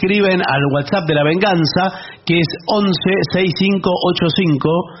escriben al WhatsApp de La Venganza, que es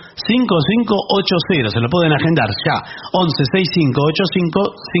 11-6585-5580. Se lo pueden agendar ya.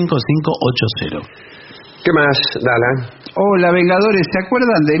 11-6585-5580. ¿Qué más, Dala? Hola, Vengadores, ¿se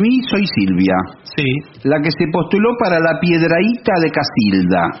acuerdan de mí? Soy Silvia, Sí. la que se postuló para la Piedrahíta de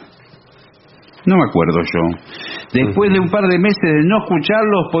Casilda. No me acuerdo yo. Después de un par de meses de no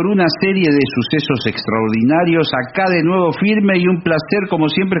escucharlos por una serie de sucesos extraordinarios, acá de nuevo firme y un placer como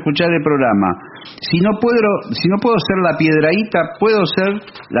siempre escuchar el programa. Si no puedo ser la Piedrahíta, puedo ser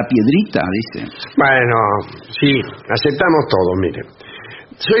la Piedrita, dice. Bueno, sí, aceptamos todo, mire.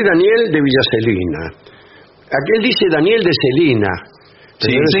 Soy Daniel de Villa Celina. Aquel dice Daniel de Celina.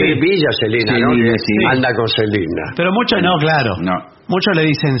 Sí, Debe sí. ser Villa Celina, Sí, ¿no? Que sí. anda con Celina. Pero muchos no, claro. No. Muchos le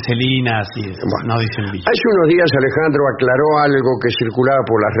dicen Celina, sí, Bueno. no dicen Villa. Hace unos días Alejandro aclaró algo que circulaba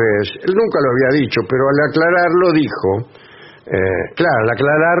por las redes. Él nunca lo había dicho, pero al aclararlo dijo Claro, al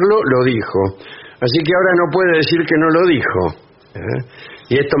aclararlo, lo dijo. Así que ahora no puede decir que no lo dijo.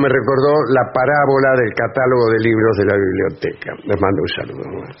 Y esto me recordó la parábola del catálogo de libros de la biblioteca. Les mando un saludo.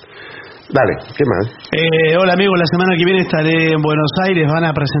 Dale, ¿qué más? Hola amigo, la semana que viene estaré en Buenos Aires. ¿Van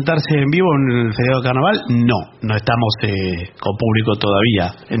a presentarse en vivo en el feriado de Carnaval? No estamos con público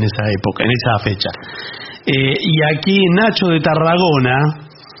todavía en esa época, en esa fecha. Y aquí Nacho de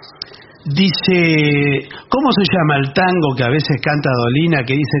Tarragona dice, ¿cómo se llama el tango que a veces canta Dolina,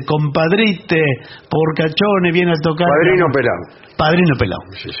 que dice, compadrite, por cachones viene a tocar? Padrino Pelao. Padrino Pelao.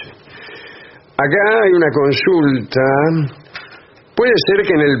 Sí. Acá hay una consulta. Puede ser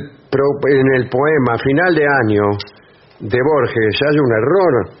que en el poema Final de Año de Borges haya un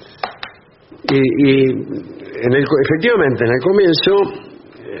error. Efectivamente, en el comienzo,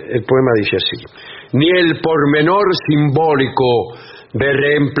 el poema dice así: ni el pormenor simbólico de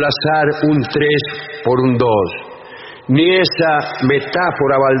reemplazar un 3 por un 2, ni esa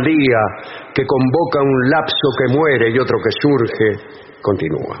metáfora baldía que convoca un lapso que muere y otro que surge,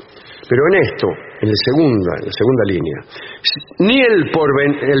 continúa. Pero en esto, en la segunda línea, ni el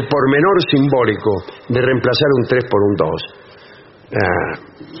pormenor simbólico de reemplazar un 3 por un 2.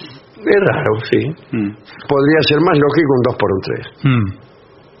 Es raro, sí. Podría ser más lógico un 2 por un 3.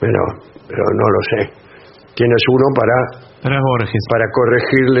 Pero no lo sé. ¿Quién es uno Pero es Borges. para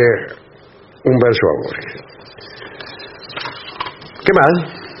corregirle un verso a Borges? ¿Qué más?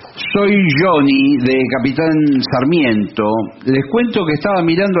 Soy Johnny, de Capitán Sarmiento. Les cuento que estaba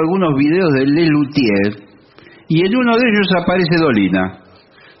mirando algunos videos de Lelutier y en uno de ellos aparece Dolina.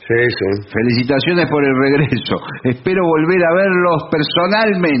 Sí. Felicitaciones por el regreso. Espero volver a verlos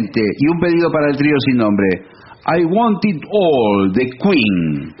personalmente. Y un pedido para el trío sin nombre. I Want It All, de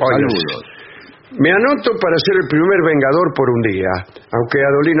Queen. Saludos. Me anoto para ser el primer vengador por un día, aunque a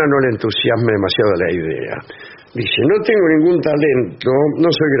Dolina no le entusiasme demasiado la idea. Dice, no tengo ningún talento,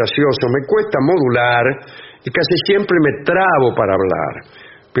 no soy gracioso, me cuesta modular y casi siempre me trabo para hablar.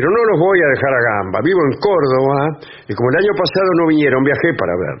 Pero no los voy a dejar a gamba. Vivo en Córdoba y como el año pasado no vinieron, viajé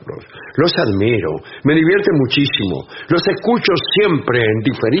para verlos. Los admiro, me divierten muchísimo. Los escucho siempre en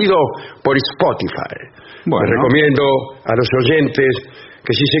diferido por Spotify. Bueno. Les recomiendo a los oyentes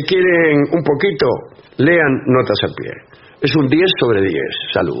que si se quieren un poquito, lean Notas al Pie. Es un 10 sobre 10.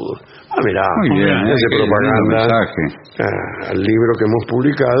 Saludos. Mirá, muy bien, ese propaganda al libro que hemos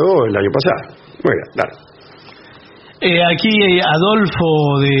publicado el año pasado. Muy bien, dale. Aquí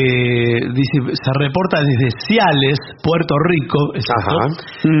Adolfo dice, se reporta desde Ciales, Puerto Rico,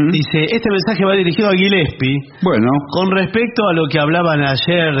 dice, este mensaje va dirigido a Gillespie. Bueno. Con respecto a lo que hablaban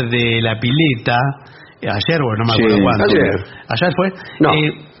ayer de la pileta, ayer, bueno, no me acuerdo cuándo. ¿Ayer fue? No.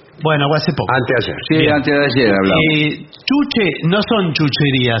 Bueno, hace poco. Anteayer. Sí, antes de ayer hablamos. Chuche no son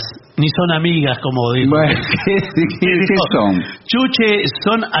chucherías, ni son amigas, como dijo. Bueno, ¿qué son? Chuche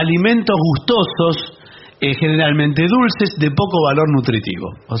son alimentos gustosos, generalmente dulces, de poco valor nutritivo.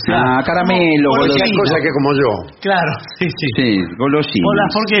 O sea, caramelo, cualquier cosa que como yo. Claro, sí. Sí, golosinas. O la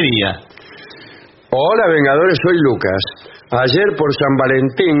porquería. Hola, Vengadores, soy Lucas. Ayer por San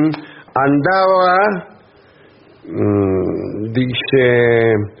Valentín andaba,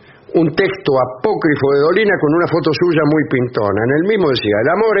 dice, un texto apócrifo de Dolina con una foto suya muy pintona. En el mismo decía, el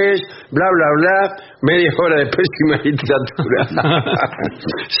amor es bla bla bla, media hora de pésima literatura.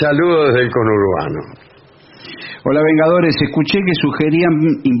 Saludos del conurbano. Hola, Vengadores, escuché que sugerían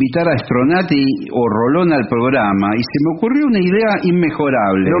invitar a Stronati o Rolón al programa y se me ocurrió una idea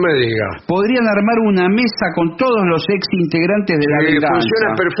inmejorable. No me digas. Podrían armar una mesa con todos los ex integrantes de la venganza.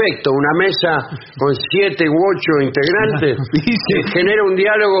 Funciona perfecto, una mesa con 7 u 8 integrantes que genera un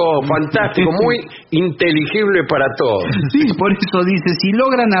diálogo fantástico, muy inteligible para todos. Sí, por eso dice, si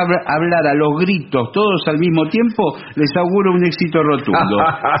logran hablar a los gritos todos al mismo tiempo, les auguro un éxito rotundo.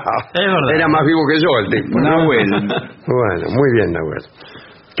 Es verdad. Era más vivo que yo el tipo. Nahuel. Bueno, muy bien, Nahuel.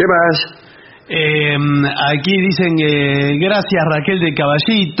 ¿Qué más? Aquí dicen, gracias Raquel de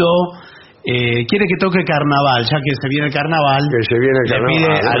Caballito. Quiere que toque Carnaval, ya que se viene el Carnaval. Que se viene el Carnaval. Le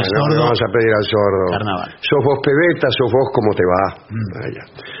pide al sordo. Le vamos a pedir al sordo. Carnaval. Sos vos, Pebeta, sos vos, ¿cómo te va?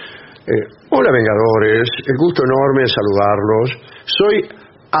 Hola, Vengadores. El gusto enorme de saludarlos. Soy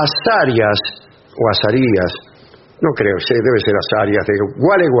Azarias, o Azarías, no creo, debe ser Azarias, de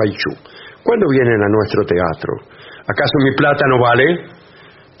Gualeguaychú. ¿Cuándo vienen a nuestro teatro? ¿Acaso mi plata no vale?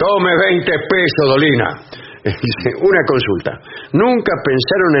 Tome 20 pesos, Dolina. Una consulta. ¿Nunca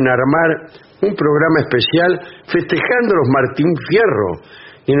pensaron en armar un programa especial festejando los Martín Fierro,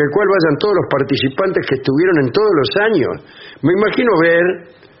 y en el cual vayan todos los participantes que estuvieron en todos los años? Me imagino ver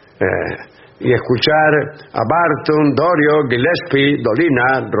y escuchar a Barton, Dorio, Gillespie,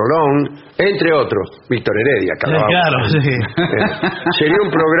 Dolina, Rolón, entre otros, Víctor Heredia. Claro, sí. Sería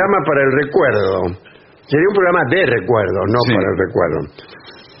un programa para el recuerdo. Sería un programa de recuerdo, no Sí. para el recuerdo.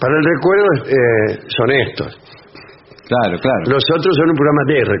 Para el recuerdo son estos. Claro, claro. Los otros son un programa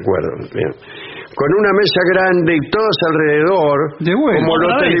de recuerdo. Bien. Con una mesa grande y todos alrededor, De bueno, como lo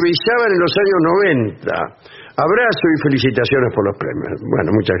otra vez. televisaban en los años 90. Abrazo y felicitaciones por los premios.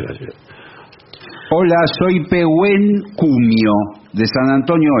 Bueno, muchas gracias. Hola, soy Pehuen Cumio, de San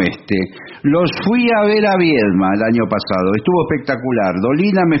Antonio Oeste. Los fui a ver a Viedma el año pasado. Estuvo espectacular.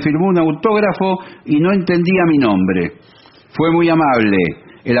 Dolina me firmó un autógrafo y no entendía mi nombre. Fue muy amable.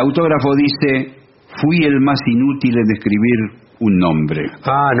 El autógrafo dice: fui el más inútil en escribir un nombre.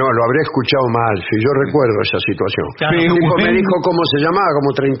 Ah, no, lo habré escuchado mal. Si yo recuerdo esa situación. Claro. El tipo me Pehuen. dijo cómo se llamaba como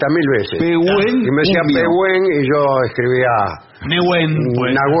 30.000 veces. Pehuen Y me decía Cumio. Pehuen y yo escribía Nehuen, pues.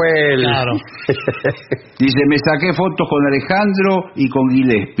 Nahuel. Claro. Dice, me saqué fotos con Alejandro y con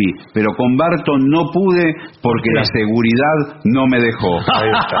Gillespie, pero con Barton no pude porque la seguridad no me dejó. Ahí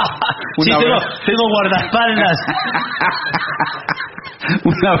está. Sí, Un tengo guardaespaldas.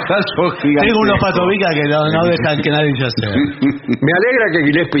 Un abrazo gigante. Tengo unos patobicas que no dejan que nadie se hace. Me alegra que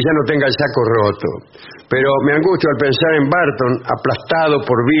Gillespie ya no tenga el saco roto, pero me angustio al pensar en Barton aplastado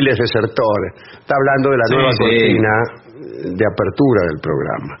por viles desertores. Está hablando de la Sí, nueva sí. cortina de apertura del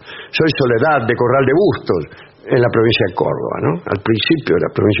programa. Soy Soledad de Corral de Bustos, en la provincia de Córdoba, ¿no? Al principio de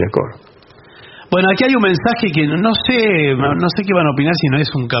la provincia de Córdoba. Bueno, aquí hay un mensaje que no sé qué van a opinar, si no es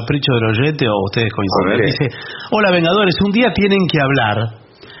un capricho del oyente o ustedes coinciden. A ver. Dice: hola Vengadores, un día tienen que hablar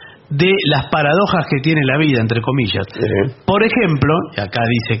de las paradojas que tiene la vida, entre comillas. Por ejemplo, y acá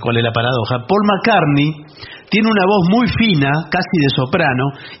dice cuál es la paradoja, Paul McCartney tiene una voz muy fina, casi de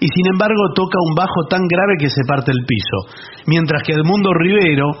soprano, y sin embargo toca un bajo tan grave que se parte el piso, mientras que Edmundo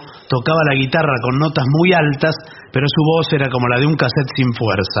Rivero tocaba la guitarra con notas muy altas, pero su voz era como la de un cassette sin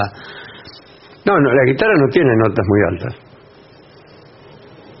fuerza. No, la guitarra no tiene notas muy altas.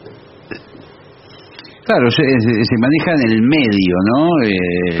 Claro, se maneja en el medio, ¿no?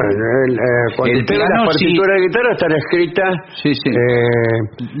 Cuando el usted ve piano, las partituras sí. de guitarra están escritas Sí, sí.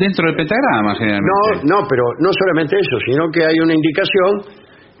 Dentro del pentagrama, generalmente. no, pero no solamente eso, sino que hay una indicación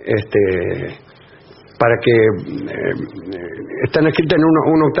para que están escritas en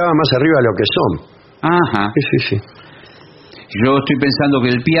una octava más arriba de lo que son. Ajá. Sí. Yo estoy pensando que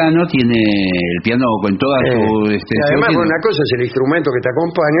el piano con toda su Y extensión. además, tiene- una cosa es el instrumento que te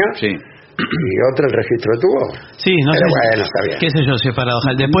acompaña Sí. y otra el registro de tu voz. Sí, no Pero sé. bueno, está bien. Qué sé yo si es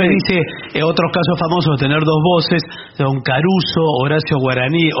paradojal. Después dice otros casos famosos de tener dos voces: Don Caruso, Horacio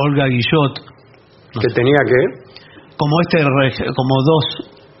Guaraní, Olga Guillot. Que tenía que... Como como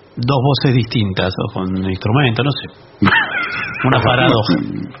dos voces distintas o con instrumento, no sé. Una paradoja.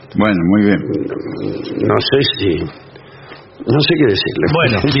 Bueno, muy bien. No sé si... No sé qué decirle.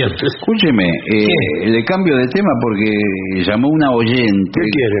 Bueno, bien. Escúcheme, le cambio de tema porque llamó una oyente ¿Qué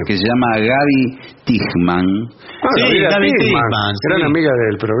quiere? que se llama Gaby Tigman Sí, Gabriela Gaby Tigman, Tigman, gran sí. amiga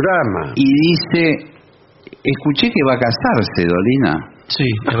del programa. y dice, escuché que va a casarse, Dolina. Sí,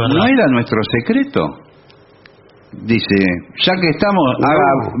 es ¿No verdad. era nuestro secreto? Dice, ya que estamos, No.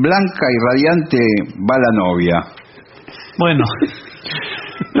 haga blanca y radiante va la novia. Bueno.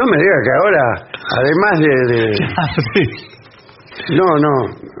 No me diga que ahora, además de... Sí. No,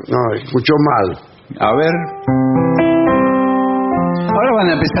 escuchó mal. A ver. Ahora van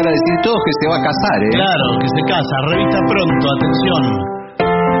a empezar a decir todos que se va a casar, ¿eh? Claro, que se casa. Revista pronto, atención.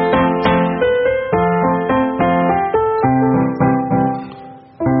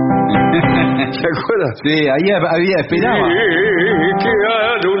 ¿Se acuerda? Sí, ahí había esperaba. Que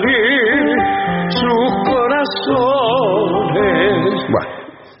al unir sus corazones. Bueno,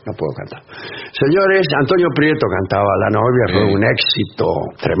 no puedo cantar. Señores, Antonio Prieto cantaba La novia, fue un éxito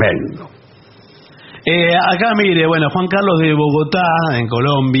tremendo. Acá mire, bueno, Juan Carlos de Bogotá, en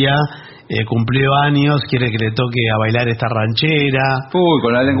Colombia, cumplió años, quiere que le toque a bailar esta ranchera. Uy,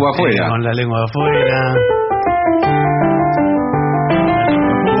 con la lengua afuera. Con la lengua afuera.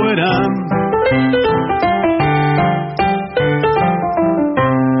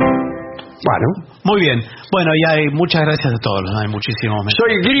 Bueno, Muy bien. Bueno, y hay muchas gracias a todos, hay muchísimos mensajes.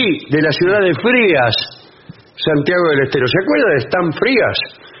 soy Gris, de la ciudad de Frías, Santiago del Estero. ¿Se acuerda de Stan Frías?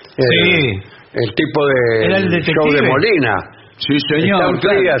 Sí. El tipo de Era el show detective. de Molina. Sí, señor. Stan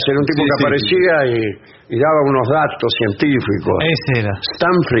Frías era un tipo Sí, que sí, aparecía y daba unos datos científicos. Ese era.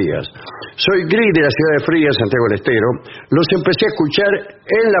 Stan Frías. Soy Gris, de la ciudad de Frías, Santiago del Estero. Los empecé a escuchar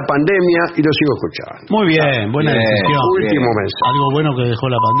en la pandemia y los sigo escuchando. Muy bien, buena Bien. decisión. Último mensaje. Algo bueno que dejó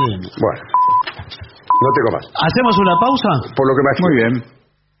la pandemia. Bueno, no tengo más. ¿Hacemos una pausa? Por lo que me Muy bien.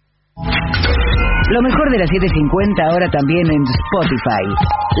 Lo mejor de las 7:50 ahora también en Spotify.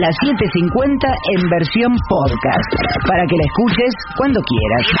 Las 7:50 en versión podcast, para que la escuches cuando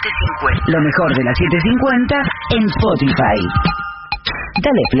quieras. 7:50. Lo mejor de las 7:50 en Spotify.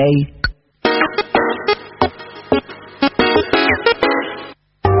 Dale play.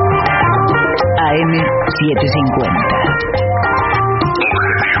 AM 750.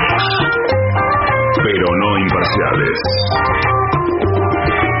 Pero no imparciales.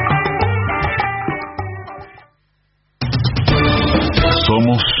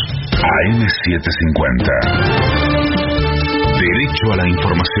 Somos AM750. Derecho a la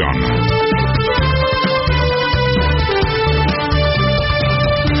información.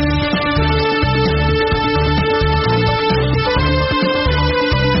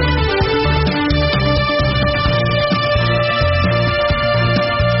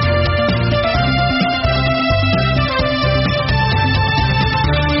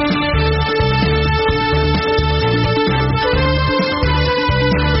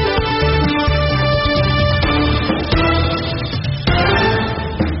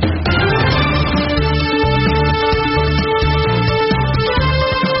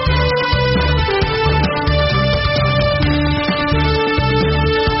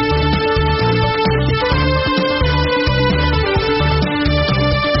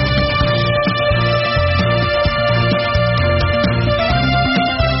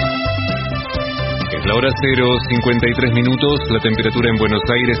 Hora 0:53 minutos, la temperatura en Buenos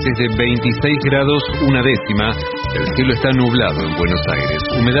Aires es de 26 grados 1/10. El cielo está nublado en Buenos Aires,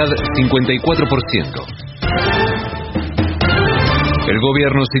 humedad 54%. El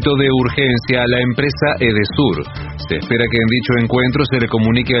gobierno citó de urgencia a la empresa Edesur. Se espera que en dicho encuentro se le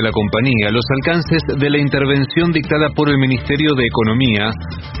comunique a la compañía los alcances de la intervención dictada por el Ministerio de Economía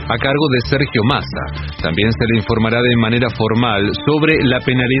a cargo de Sergio Massa. También se le informará de manera formal sobre la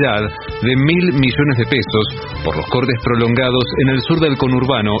penalidad de 1.000 millones de pesos por los cortes prolongados en el sur del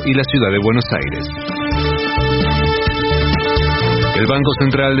conurbano y la ciudad de Buenos Aires. El Banco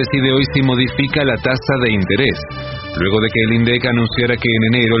Central decide hoy si modifica la tasa de interés. Luego de que el INDEC anunciara que en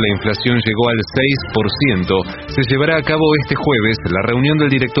enero la inflación llegó al 6%, se llevará a cabo este jueves la reunión del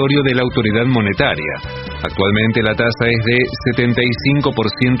directorio de la Autoridad Monetaria. Actualmente la tasa es de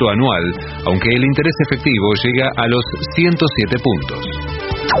 75% anual, aunque el interés efectivo llega a los 107 puntos.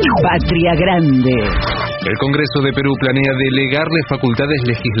 Patria Grande. El Congreso de Perú planea delegarle facultades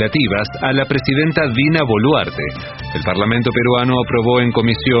legislativas a la presidenta Dina Boluarte. El Parlamento peruano aprobó en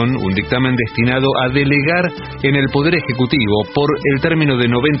comisión un dictamen destinado a delegar en el Poder Ejecutivo por el término de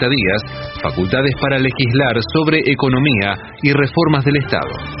 90 días facultades para legislar sobre economía y reformas del Estado.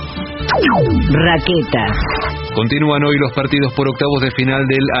 Raquetas. Continúan hoy los partidos por octavos de final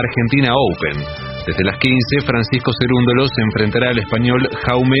del Argentina Open. Desde las 15, Francisco Cerúndolo se enfrentará al español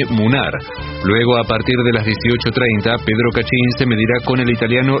Jaume Munar. Luego, a partir de las 18:30, Pedro Cachín se medirá con el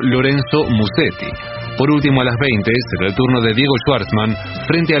italiano Lorenzo Musetti. Por último, a las 20, será el turno de Diego Schwartzman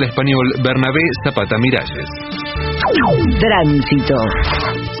frente al español Bernabé Zapata Miralles. Tránsito.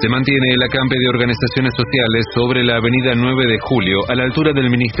 Se mantiene el acampe de organizaciones sociales sobre la avenida 9 de Julio, a la altura del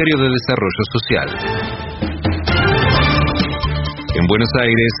Ministerio de Desarrollo Social. En Buenos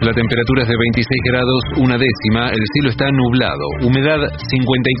Aires, la temperatura es de 26 grados 1/10, el cielo está nublado, humedad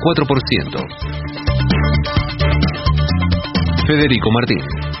 54%. Federico Martín.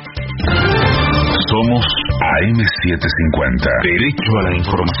 Somos AM750. Derecho a la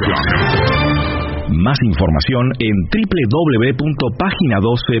información. Más información en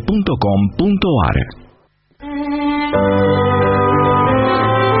www.pagina12.com.ar.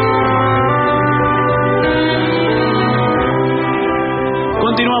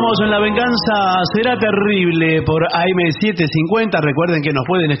 Continuamos en La Venganza Será Terrible por AM750. Recuerden que nos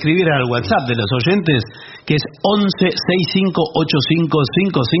pueden escribir al WhatsApp de los oyentes, que es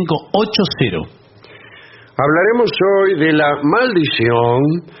 1165855580. Hablaremos hoy de la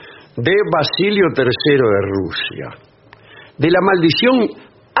maldición de Basilio III de Rusia. De la maldición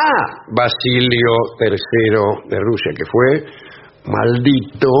a Basilio III de Rusia, que fue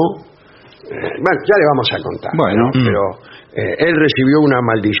maldito. Bueno, ya le vamos a contar. Bueno. ¿no? Pero él recibió una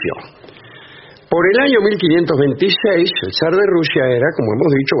maldición. Por el año 1526, el zar de Rusia era, como hemos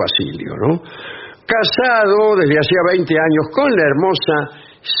dicho, Basilio, ¿no? Casado desde hacía 20 años con la hermosa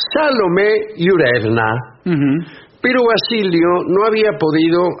Salomé Yurevna. Pero Basilio no había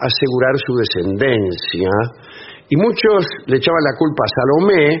podido asegurar su descendencia y muchos le echaban la culpa a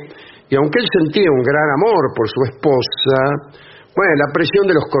Salomé, y aunque él sentía un gran amor por su esposa, bueno, la presión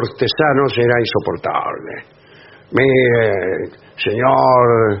de los cortesanos era insoportable. Mire,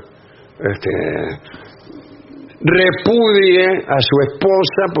 señor, repudie a su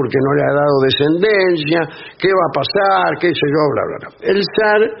esposa porque no le ha dado descendencia, qué va a pasar, qué sé yo, bla, bla, bla. El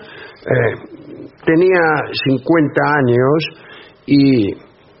zar tenía 50 años y,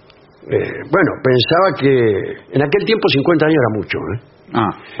 bueno, pensaba que en aquel tiempo 50 años era mucho,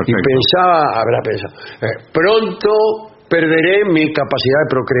 y habrá pensado, pronto perderé mi capacidad de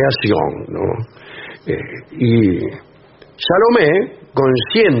procreación, ¿no? Y Salomé,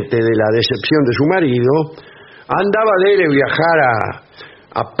 consciente de la decepción de su marido, andaba de viajar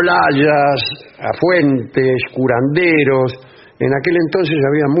a playas, a fuentes, curanderos. En aquel entonces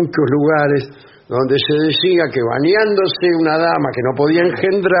había muchos lugares donde se decía que bañándose una dama que no podía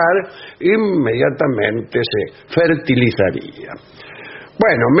engendrar, inmediatamente se fertilizaría.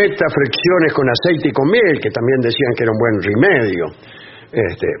 Bueno, meta fricciones con aceite y con miel, que también decían que era un buen remedio.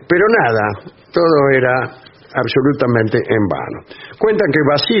 Pero nada, todo era absolutamente en vano. Cuentan que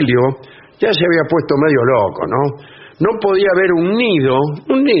Basilio ya se había puesto medio loco, ¿no? No podía haber un nido,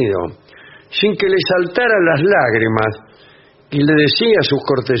 sin que le saltaran las lágrimas, y le decía a sus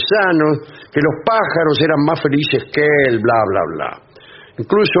cortesanos que los pájaros eran más felices que él, bla, bla, bla.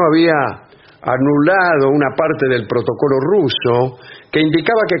 Incluso había anulado una parte del protocolo ruso que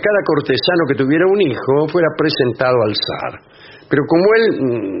indicaba que cada cortesano que tuviera un hijo fuera presentado al zar. Pero como él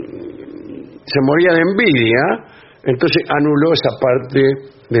se moría de envidia, entonces anuló esa parte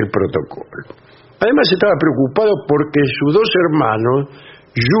del protocolo. Además estaba preocupado porque sus dos hermanos,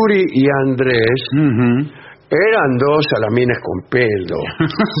 Yuri y Andrés, eran dos salamines con pelo.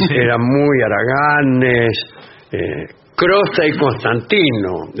 Eran muy haraganes, Crosta y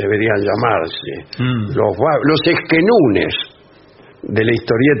Constantino deberían llamarse, los esquenunes de la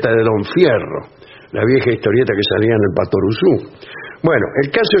historieta de Don Fierro, la vieja historieta que salía en el Patoruzú. Bueno,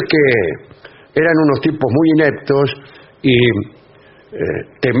 el caso es que eran unos tipos muy ineptos y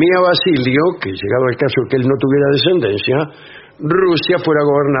temía Basilio que, llegado el caso de que él no tuviera descendencia, Rusia fuera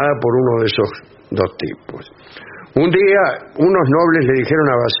gobernada por uno de esos dos tipos. Un día unos nobles le dijeron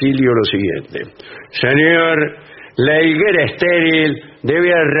a Basilio lo siguiente: señor, la higuera estéril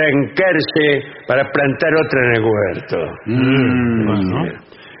debe arrancarse para plantar otra en el huerto. Bueno.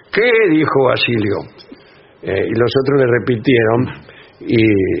 ¿Qué? Dijo Basilio. Y los otros le repitieron, y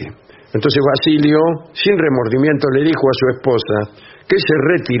entonces Basilio, sin remordimiento, le dijo a su esposa que se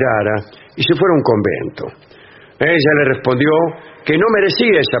retirara y se fuera a un convento. Ella le respondió que no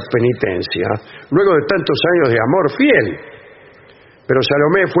merecía esa penitencia luego de tantos años de amor fiel. Pero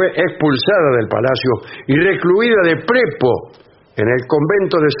Salomé fue expulsada del palacio y recluida de prepo en el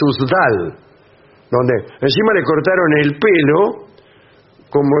convento de Suzdal, donde encima le cortaron el pelo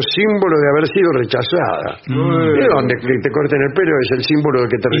como símbolo de haber sido rechazada. ¿De dónde te corten el pelo es el símbolo de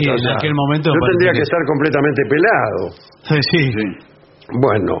que te rechazaron? En aquel momento no tendría que estar completamente pelado. Sí.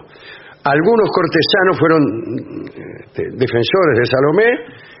 Bueno, algunos cortesanos fueron defensores de Salomé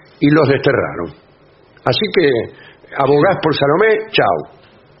y los desterraron. Así que abogás por Salomé, chao,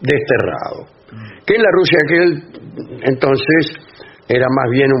 desterrado. Que en la Rusia aquel entonces era más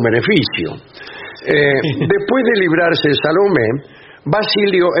bien un beneficio. Después de librarse de Salomé,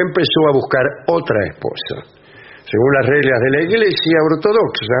 Basilio empezó a buscar otra esposa. Según las reglas de la Iglesia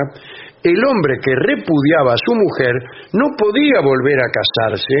ortodoxa, el hombre que repudiaba a su mujer no podía volver a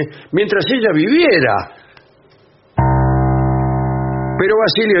casarse mientras ella viviera. Pero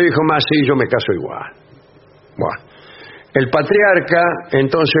Basilio dijo: más sí, yo me caso igual. Bueno, el patriarca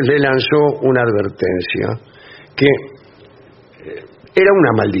entonces le lanzó una advertencia que era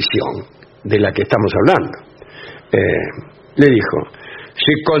una maldición de la que estamos hablando. Le dijo: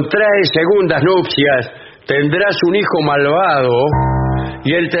 si contraes segundas nupcias, tendrás un hijo malvado,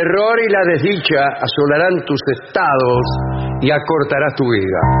 y el terror y la desdicha asolarán tus estados y acortarás tu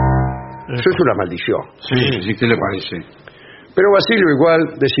vida. Eso es una maldición. Sí, ¿qué le parece? Pero Basilio igual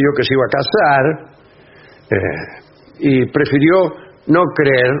decidió que se iba a casar y prefirió no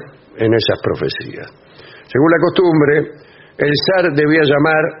creer en esas profecías. Según la costumbre, el zar debía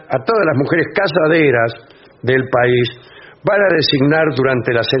llamar a todas las mujeres casaderas del país para designar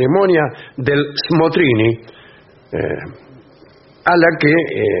durante la ceremonia del Smotrini a la que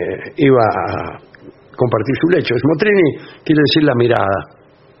iba a compartir su lecho. Smotrini quiere decir la mirada.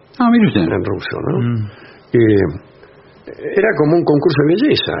 Mire usted. En ruso, ¿no? Era como un concurso de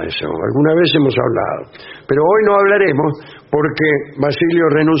belleza eso. Alguna vez hemos hablado. Pero hoy no hablaremos porque Basilio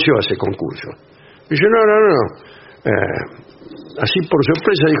renunció a ese concurso. Dice: no. Así por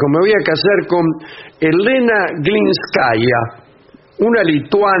sorpresa dijo: me voy a casar con Elena Glinskaya, una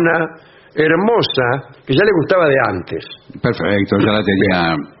lituana hermosa que ya le gustaba de antes. Perfecto, ya la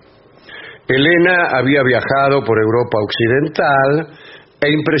tenía. Elena había viajado por Europa occidental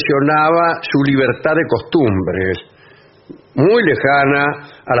e impresionaba su libertad de costumbres, muy lejana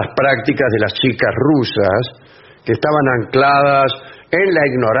a las prácticas de las chicas rusas, que estaban ancladas en la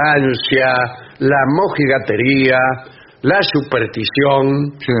ignorancia, la mojigatería, la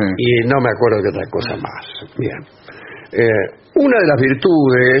superstición y no me acuerdo de otra cosa más. Bien. Una de las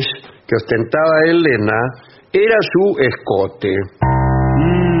virtudes que ostentaba Elena era su escote.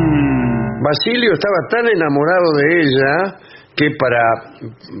 Basilio estaba tan enamorado de ella que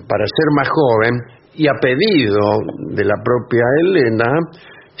para ser más joven y a pedido de la propia Elena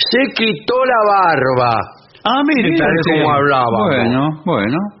se quitó la barba. Mire, tal como hablábamos.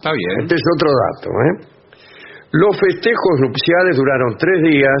 Bueno, está bien. Este es otro dato, Los festejos nupciales duraron 3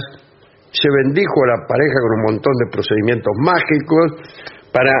 días. Se bendijo a la pareja con un montón de procedimientos mágicos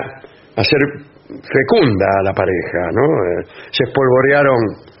para hacer fecunda a la pareja, ¿no? Se espolvorearon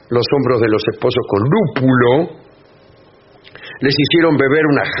los hombros de los esposos con lúpulo, les hicieron beber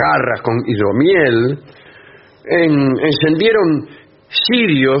unas jarras con hidromiel, encendieron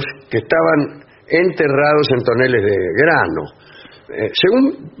cirios que estaban enterrados en toneles de grano.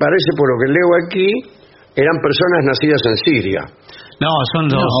 Según parece por lo que leo aquí, eran personas nacidas en Siria. No, son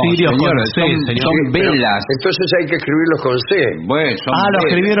los sirios con C, señor. Son velas. Entonces hay que escribirlos con C. Bueno, son lo velas.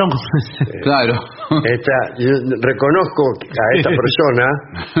 escribieron con Claro. Yo reconozco a esta persona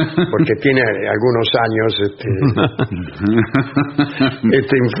porque tiene algunos años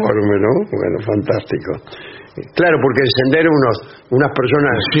este informe, ¿no? Bueno, fantástico. Claro, porque encender unas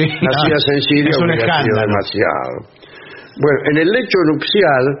personas nacidas en Siria hubiera sido demasiado. Bueno, en el lecho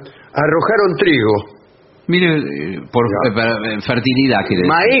nupcial arrojaron trigo. Mire, para fertilidad, quiere decir.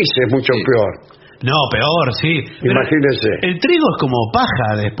 Maíz es mucho peor. No, peor, sí. Imagínense. El trigo es como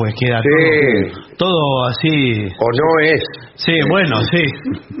paja después, queda todo así. O no es. Sí, bueno, sí.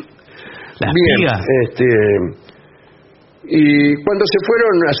 Las Bien, y cuando se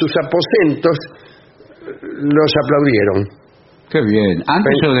fueron a sus aposentos, los aplaudieron. Qué bien.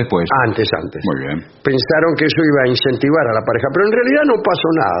 ¿Antes o después? Antes. Muy bien. Pensaron que eso iba a incentivar a la pareja, pero en realidad no pasó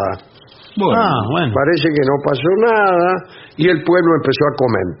nada. Bueno. Parece que no pasó nada y el pueblo empezó a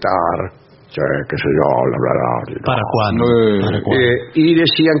comentar. Qué sé yo, bla. ¿Para cuándo? Y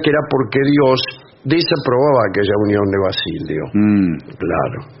decían que era porque Dios desaprobaba aquella unión de Basilio.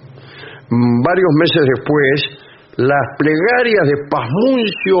 Claro. Varios meses después, las plegarias de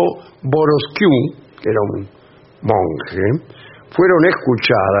Pasmuncio Borosquiu, que era un monje, fueron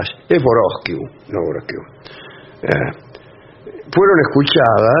escuchadas. Es Borosquiu, no Borosquiu. Fueron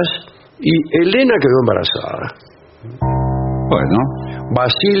escuchadas y Elena quedó embarazada. Bueno.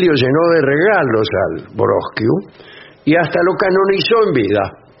 Basilio llenó de regalos al Borosquiu y hasta lo canonizó en vida,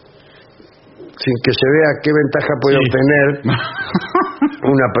 sin que se vea qué ventaja puede obtener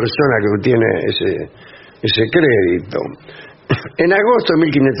una persona que obtiene ese crédito. En agosto de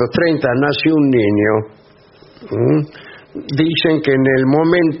 1530 nació un niño. Dicen que en el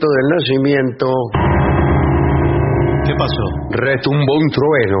momento del nacimiento... ¿Qué pasó? Retumbó un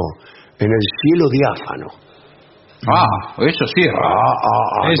trueno en el cielo diáfano. Eso sí es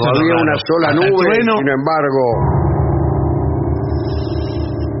raro. Eso no había una sola nube, sin embargo.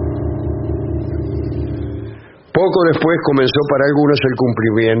 Poco después comenzó para algunos el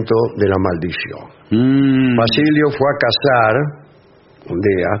cumplimiento de la maldición. Basilio fue a cazar, un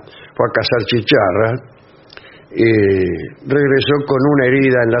día, chicharras, y regresó con una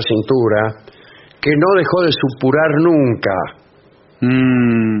herida en la cintura que no dejó de supurar nunca.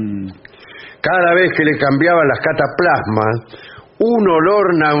 Cada vez que le cambiaban las cataplasmas, un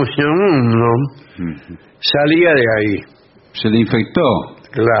olor nauseabundo salía de ahí. ¿Se le infectó?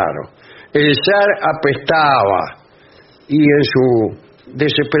 Claro. El zar apestaba y en su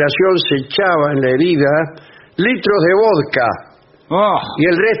desesperación se echaba en la herida litros de vodka y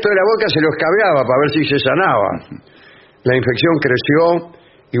el resto de la vodka se lo escabeaba para ver si se sanaba. La infección creció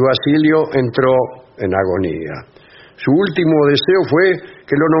y Basilio entró en agonía. Su último deseo fue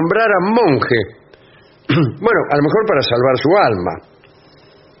que lo nombraran monje. Bueno, a lo mejor para salvar su alma.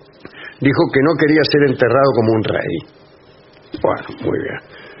 Dijo que no quería ser enterrado como un rey. Bueno, muy bien.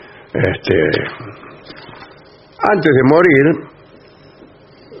 Antes de morir,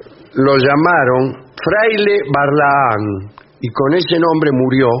 lo llamaron Fraile Barlaán y con ese nombre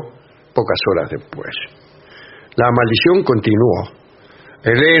murió pocas horas después. La maldición continuó.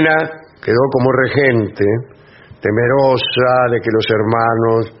 Elena quedó como regente, temerosa de que los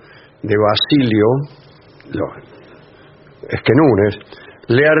hermanos de Basilio, los esquenunes,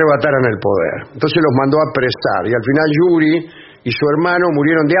 le arrebataran el poder. Entonces los mandó a apresar y al final Yuri y su hermano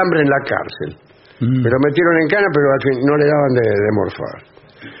murieron de hambre en la cárcel. Pero metieron en cana, pero al fin no le daban de morfar.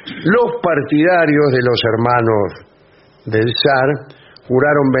 Los partidarios de los hermanos del zar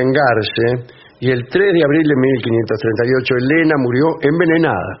juraron vengarse y el 3 de abril de 1538 Elena murió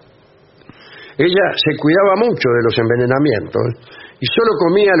envenenada. Ella se cuidaba mucho de los envenenamientos y solo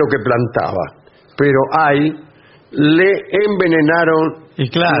comía lo que plantaba, pero le envenenaron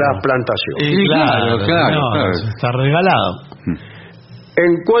la plantación. Claro. Está regalado.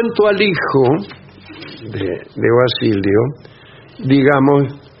 En cuanto al hijo de Basilio, digamos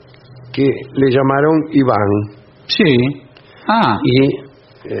que le llamaron Iván. Sí. Y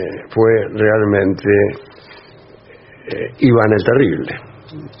fue realmente Iván el Terrible.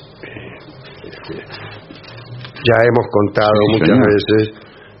 Ya hemos contado muchas veces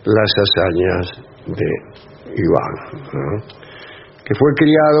las hazañas de Iván, ¿no? Que fue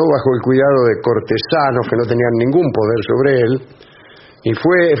criado bajo el cuidado de cortesanos que no tenían ningún poder sobre él, y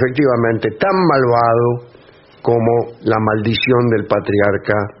fue efectivamente tan malvado como la maldición del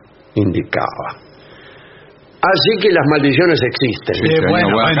patriarca indicaba. Así que las maldiciones existen. Bueno,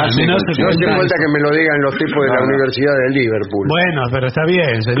 no hace falta que me lo digan los tipos de la Universidad de Liverpool. Bueno, pero está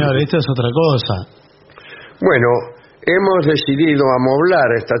bien, señor, esto es otra cosa. Bueno, hemos decidido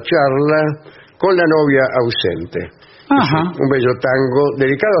amoblar esta charla con La novia ausente. Un bello tango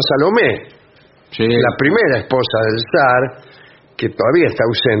dedicado a Salomé, la primera esposa del zar, que todavía está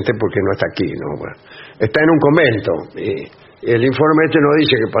ausente porque no está aquí, ¿no? Bueno, está en un convento. El informe no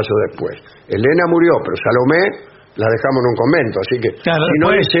dice qué pasó después. Elena murió, pero Salomé la dejamos en un convento, así que si no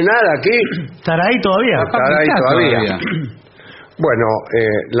dice nada aquí... ¿Estará ahí todavía? Estará ahí todavía. Bueno,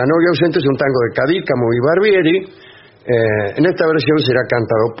 La novia ausente es un tango de Cadícamo y Barbieri. En esta versión será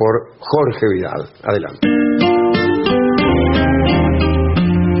cantado por Jorge Vidal. Adelante.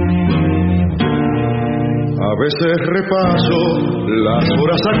 A veces repaso las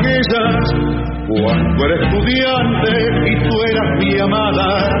horas aquellas cuando era estudiante y tú eras mi amada,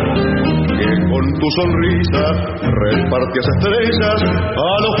 que con tu sonrisa repartías estrellas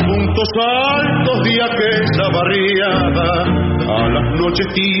a los puntos altos de aquella barriada, a las noches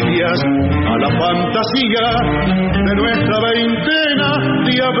tibias, a la fantasía de nuestra veintena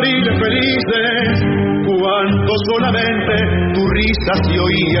de abriles felices, cuando solamente tu risa se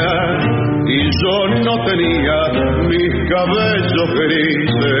oía y yo no tenía mis cabellos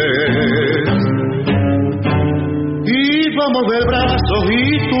grises. Íbamos de brazos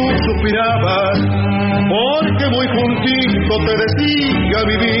y tú suspirabas, porque muy juntito te decía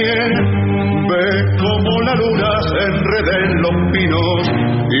mi bien. Ves como la luna se enreda en los pinos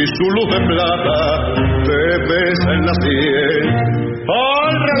y su luz de plata te besa en la sien.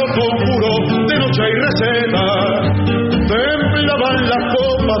 Alrededor conjuro de noche y receta, temblaban las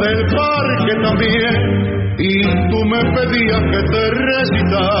copas del parque también, y tú me pedías que te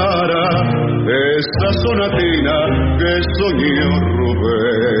recitara esa sonatina que soñó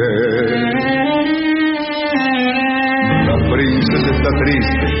Rubén. La princesa está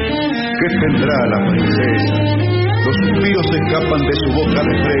triste, ¿qué tendrá la princesa? Los suspiros escapan de su boca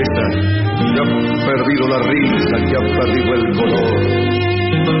de fresa, y ha perdido la risa, y ha perdido el color.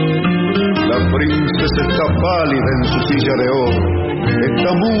 La princesa está pálida en su silla de oro,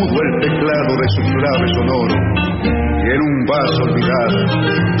 está mudo el teclado de su clave sonoro, y en un vaso olvidado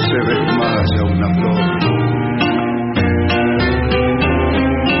se desmaya una flor.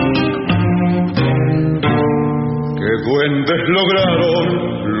 Que duendes lograron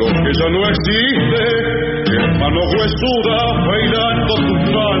lo que ya no existe, que mano huesuda bailando tus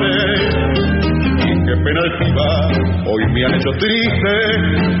manes. Qué pena altiva, hoy me han hecho triste,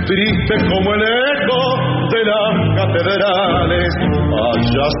 triste como el eco de las catedrales.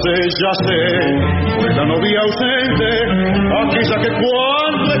 Ya sé, fue la novia ausente, aquella que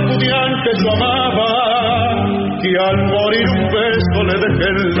cuando estudiante yo amaba, que al morir un beso le dejé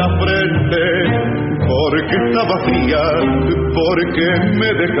en la frente, porque estaba fría, porque me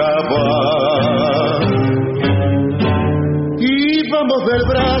dejaba. Íbamos del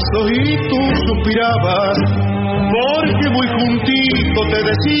brazo y tú suspirabas, porque muy juntito te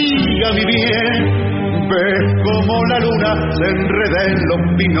decía mi bien. Ves como la luna se enreda en los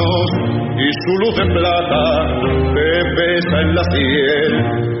pinos y su luz de plata te besa en la sien.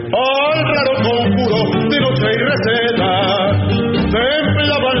 Al raro conjuro de noche y receta,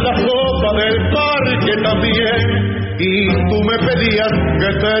 temblaban las copas del parque también, y tú me pedías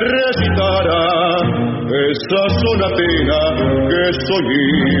que te recitara esa sonatina que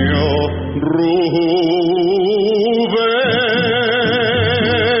soñó Rubén.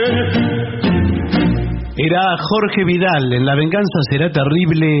 Era Jorge Vidal en La venganza será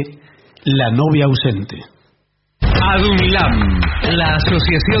terrible, La novia ausente. ADUNLAM, la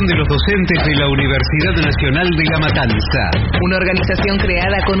Asociación de los Docentes de la Universidad Nacional de La Matanza. Una organización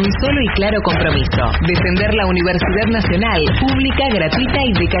creada con un solo y claro compromiso: defender la Universidad Nacional, pública, gratuita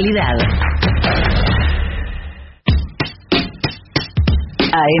y de calidad.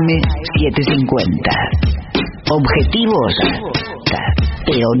 AM 750. Objetivos,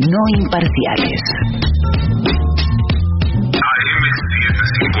 pero no imparciales. AM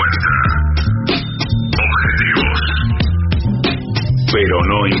 750. Objetivos, pero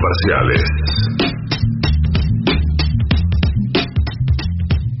no imparciales.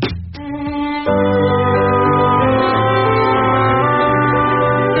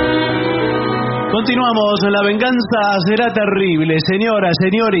 Continuamos, la venganza será terrible. Señoras,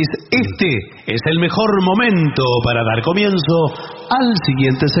 señores, este es el mejor momento para dar comienzo al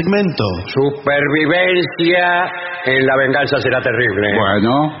siguiente segmento. Supervivencia en la venganza será terrible.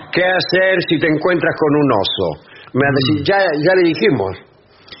 Bueno. ¿Qué hacer si te encuentras con un oso? Me va a decir, ya le dijimos.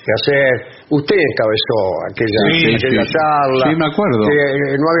 ¿Qué hacer? Usted encabezó aquella charla. Sí, me acuerdo.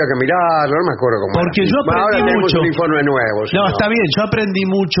 Que no había que mirarlo, no me acuerdo cómo era. Porque yo aprendí ahora tenemos mucho. un informe nuevo. No, señor. está bien, yo aprendí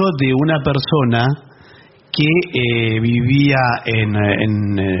mucho de una persona que vivía en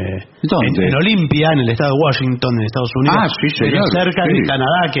Olympia, en el estado de Washington, en Estados Unidos. Ah, sí, señor. Cerca de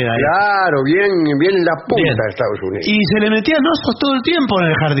Canadá queda ahí. Claro, bien en la punta Bien. de Estados Unidos. Y se le metían osos todo el tiempo en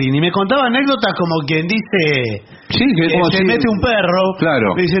el jardín. Y me contaba anécdotas como quien dice... Sí, que como se si- mete un perro.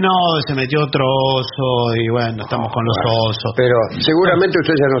 Claro. Y dice, no, se metió otro oso. Y bueno, estamos con los osos. Pero seguramente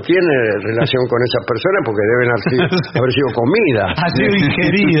usted ya no tiene relación con esas personas porque deben haber sido comida. Ha sido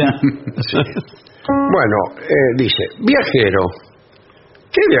ingerida. Bueno, dice, viajero.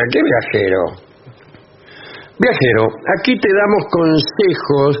 ¿Qué viajero? Viajero, aquí te damos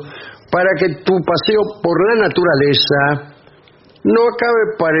consejos para que tu paseo por la naturaleza no acabe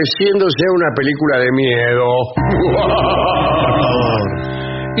pareciéndose a una película de miedo.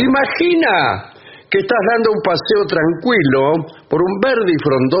 Imagina que estás dando un paseo tranquilo por un verde y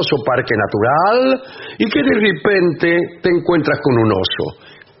frondoso parque natural y que de repente te encuentras con un oso.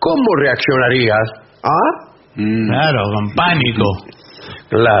 ¿Cómo reaccionarías? ¿Ah? Claro, con pánico.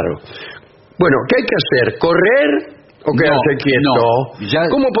 Claro. Bueno, ¿qué hay que hacer? ¿Correr o quedarse quieto? no, ya-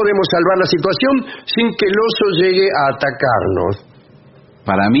 ¿Cómo podemos salvar la situación sin que el oso llegue a atacarnos?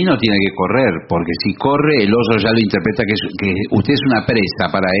 Para mí no tiene que correr, porque si corre, el oso ya lo interpreta que usted es una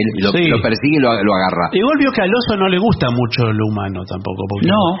presa para él, y Sí. lo persigue y lo agarra. Igual vio que al oso no le gusta mucho lo humano tampoco. Porque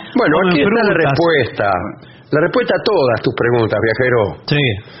No. Bueno, comen aquí está la frutas. respuesta. La respuesta a todas tus preguntas, viajero. Sí.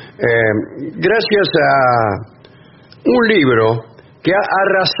 Gracias a un libro que ha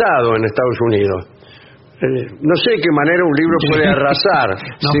arrasado en Estados Unidos. No sé de qué manera un libro puede arrasar.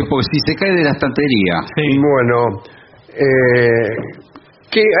 Sí, porque si se cae de la estantería. Sí. Bueno,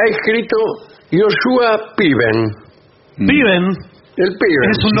 que ha escrito Joshua Piven. Piven, El Piven.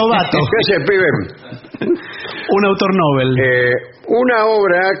 Es un novato. ¿Qué hace Piven? un autor Nobel. Una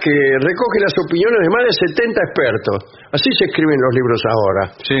obra que recoge las opiniones de más de 70 expertos. Así se escriben los libros ahora.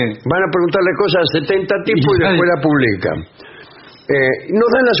 Sí. Van a preguntarle cosas a 70 tipos y después la publican. Nos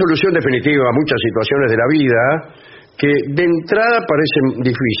dan la solución definitiva a muchas situaciones de la vida que de entrada parecen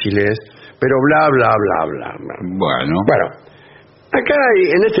difíciles, pero bla, bla, bla, bla, bla. Bueno. Bueno, acá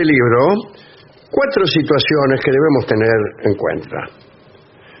hay en este libro 4 situaciones que debemos tener en cuenta.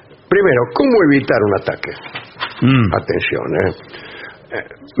 Primero, ¿cómo evitar un ataque? Atención,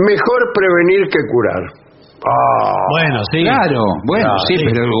 mejor prevenir que curar. Bueno, sí. Claro, bueno, Claro. sí,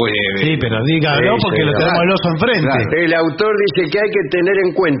 pero... Sí, pero dígalo Sí, porque sí, lo tenemos claro. el oso enfrente. Claro. El autor dice que hay que tener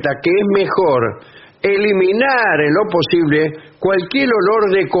en cuenta que es mejor eliminar en lo posible cualquier olor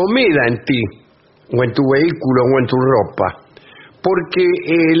de comida en ti, o en tu vehículo, o en tu ropa. Porque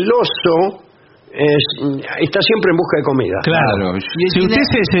el oso está siempre en busca de comida. Claro. Y Si usted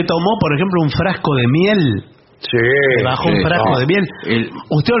se tomó, por ejemplo, un frasco de miel, Sí. se bajó un sí, frasco no. de miel,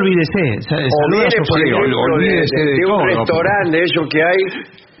 usted olvídese. O Saluda a viene, su por familia. ejemplo, olvídese de de un todo. restaurante de esos que hay,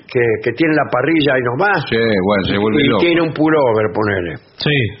 que tiene la parrilla ahí nomás, Sí, bueno, se vuelve y loco. tiene un pullover, ponele.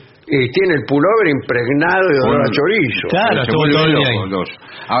 Sí. Y tiene el pullover impregnado de olor a chorizo. Claro, Se estuvo vuelve todo el día loco, ahí. los-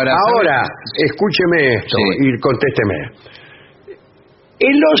 Ahora, Ahora, escúcheme esto Sí. y contésteme.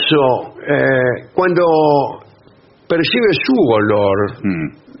 El oso, cuando percibe su olor,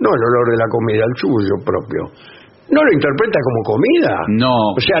 no el olor de la comida, el suyo propio, ¿no lo interpreta como comida? No.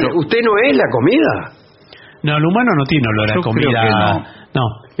 O sea, ¿usted no es la comida? No, el humano no tiene olor a Yo creo comida. que No.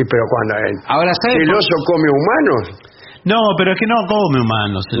 Y pero cuando Ahora, ¿sabe el por- oso come humanos, No, pero es que no come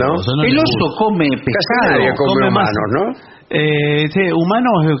humanos. El ¿No? oso, no el le oso gusta. come casi pescado. nadie come come más. humanos, ¿no? Sí,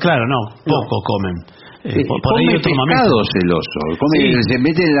 humanos, claro, no, poco comen. Por ahí come otro momento. pescados el oso. Se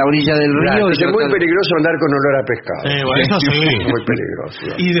mete en la orilla del río. Es muy peligroso andar con olor a pescado. Bueno, eso sí. Muy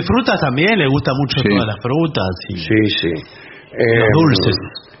peligroso. Y de frutas también, le gusta mucho todas las frutas. Sí. Los dulces.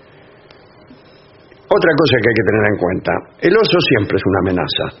 Otra cosa que hay que tener en cuenta. El oso siempre es una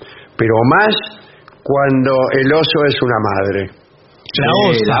amenaza, pero más cuando el oso es una madre.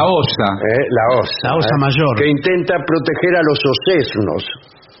 La osa. La osa mayor. Que intenta proteger a los osesnos.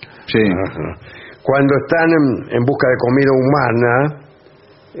 Sí. Cuando están en busca de comida humana,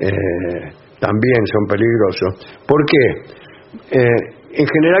 también son peligrosos. ¿Por qué? En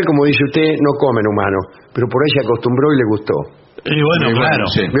general, como dice usted, no comen humanos, pero por ahí se acostumbró y le gustó. Y bueno, claro.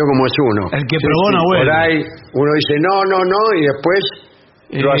 Vio cómo es uno. El que probó no vuelve. Por ahí uno dice no, y después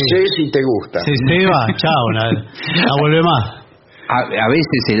lo haces y te gusta. Se va, chao, no vuelve más. A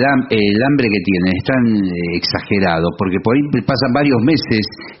veces el hambre que tiene es tan exagerado, porque por ahí pasan varios meses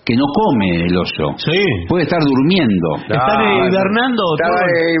que no come el oso. Sí. Puede estar durmiendo. Están hibernando. Estaba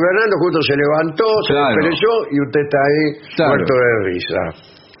hibernando, justo se levantó, se desperezó y usted está ahí muerto de risa.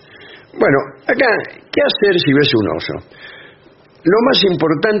 Bueno, acá, ¿qué hacer si ves un oso? Lo más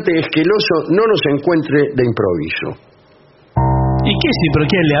importante es que el oso no nos encuentre de improviso. ¿Y qué sí? ¿Pero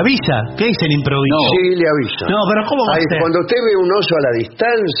quién le avisa? ¿Qué es el improviso? No. Sí, le avisa. No, pero ¿cómo va a ser? Cuando usted ve un oso a la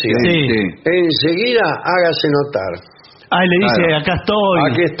distancia, enseguida hágase notar. Le dice, acá estoy.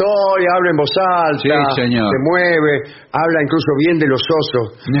 Aquí estoy, habla en voz alta, se mueve, habla incluso bien de los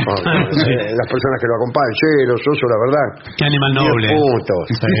osos. Las personas que lo acompañan, los osos, la verdad. Qué animal noble. 10 puntos.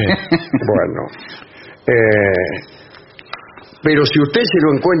 Bueno. Pero si usted se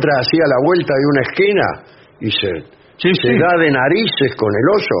lo encuentra así a la vuelta de una esquina y se da de narices con el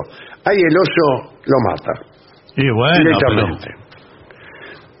oso, ahí el oso lo mata. Y bueno, directamente.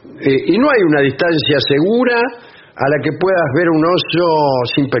 Y no hay una distancia segura a la que puedas ver un oso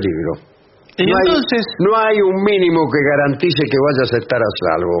sin peligro. ¿Y entonces? No hay un mínimo que garantice que vayas a estar a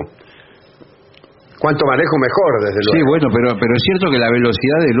salvo. Cuanto manejo mejor, desde luego. Sí, bueno, pero es cierto que la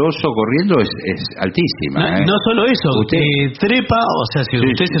velocidad del oso corriendo es altísima. No solo eso, usted trepa, o sea, si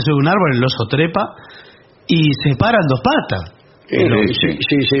usted se sube a un árbol, el oso trepa y se paran 2 patas.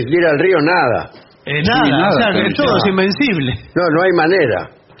 Si se tira al río, nada. Nada, o sea, que todo es invencible. No hay manera.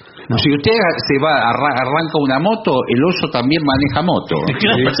 No. Si usted arranca una moto, el oso también maneja moto.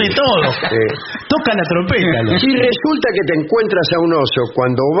 Claro, sí, todo. Toca la trompeta. Si resulta que te encuentras a un oso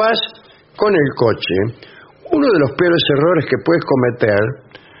cuando vas con el coche, uno de los peores errores que puedes cometer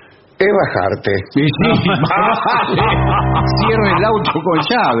es bajarte. Cierre el auto con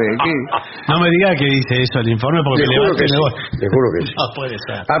llave. ¿Qué? No me diga que dice eso el informe, porque le juro que sí. Le juro que sí. No puede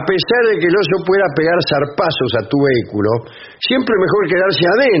ser. A pesar de que el oso pueda pegar zarpazos a tu vehículo, siempre es mejor quedarse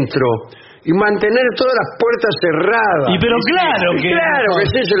adentro y mantener todas las puertas cerradas. Pero claro que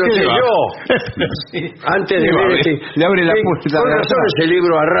sí, se lo sé yo. Antes de ver le abre la puerta. Con razón ese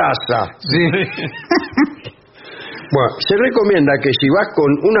libro arrasa. Sí. Bueno, se recomienda que si vas con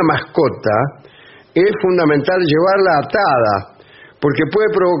una mascota, es fundamental llevarla atada, porque puede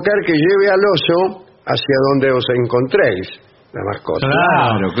provocar que lleve al oso hacia donde os encontréis, la mascota.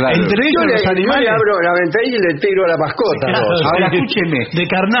 Claro. Yo Entre ellos los animales. le abro la ventanilla y le tiro a la mascota. Claro, ahora escúcheme. De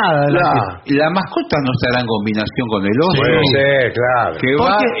carnada. La mascota no estará en combinación con el oso. Sí, claro. Que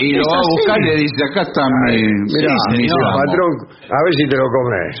va y lo va a buscar y le dice, acá está mi patrón, a ver si te lo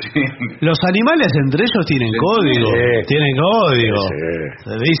comes. Los animales entre ellos tienen código. Sí. Tienen código. Sí.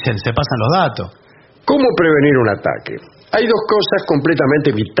 Se dicen, se pasan los datos. ¿Cómo prevenir un ataque? Hay 2 cosas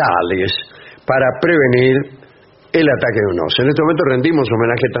completamente vitales para prevenir el ataque de un oso. En este momento rendimos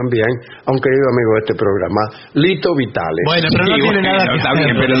homenaje también a un querido amigo de este programa, Lito Vitale. Bueno, pero no tiene nada que está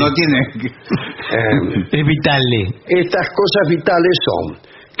bien, pero no tiene. Es Vitale. Estas cosas vitales son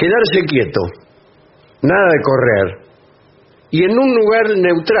quedarse quieto, nada de correr, y en un lugar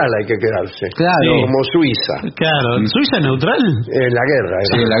neutral hay que quedarse. Claro. Como Suiza. Claro. ¿Suiza neutral? En la guerra.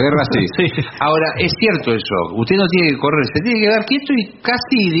 Sí, en la guerra sí. Ahora, es cierto eso. Usted no tiene que correr, se tiene que quedar quieto y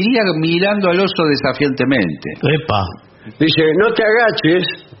casi diría mirando al oso desafiantemente. Epa. Dice, no te agaches.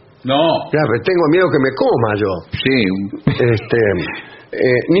 No. Ya, pero tengo miedo que me coma yo. Sí.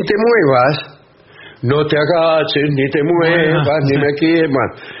 Ni te muevas. No te agaches, ni te muevas, ni me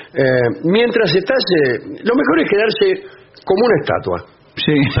quiemas. Mientras estás... lo mejor es quedarse como una estatua.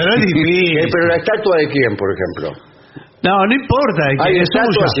 Sí, pero es difícil. Pero la estatua de quién, por ejemplo. No importa. Hay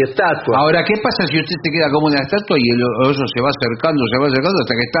estatuas y estatuas. Ahora, ¿qué pasa si usted se queda como una estatua y el oso se va acercando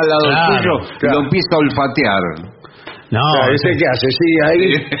hasta que está al lado suyo y lo empieza a olfatear? No. ¿Ese qué hace? Sí,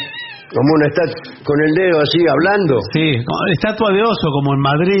 ahí... Como una estatua, con el dedo así hablando. Sí, estatua de oso, como en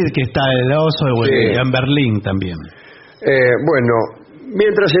Madrid, que está el oso, en Berlín también. Bueno,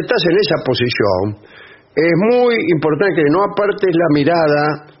 mientras estás en esa posición, es muy importante que no apartes la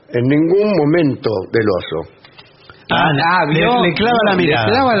mirada en ningún momento del oso. Le clava la mirada.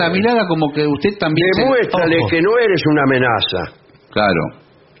 Le clava la mirada como que usted también... Demuéstrale que no eres una amenaza. Claro.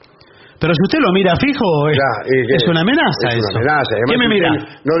 Pero si usted lo mira fijo, es una amenaza es eso. Una amenaza. Además, ¿Qué me mira?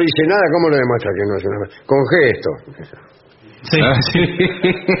 No dice nada, ¿cómo lo demuestra que no es una amenaza? Con gestos. Sí, sí.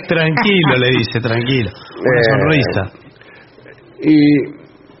 Tranquilo, le dice, tranquilo. Una sonrisa. ¿Y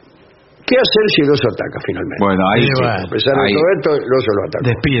qué hacer si el oso ataca finalmente? Bueno, ahí sí. A pesar de todo esto, el oso lo ataca.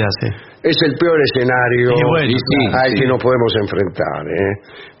 Despídase. Es el peor escenario al que nos podemos enfrentar.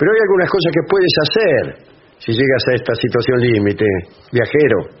 Pero hay algunas cosas que puedes hacer si llegas a esta situación límite,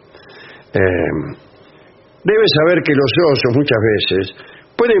 viajero. Debes saber que los osos muchas veces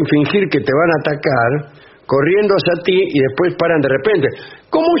pueden fingir que te van a atacar corriendo hacia ti y después paran de repente.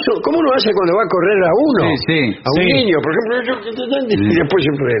 ¿Cómo uno hace cuando va a correr a uno? A un niño, por ejemplo, y después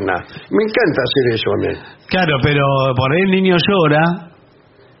se frena. Me encanta hacer eso a mí. Claro, pero por ahí el niño llora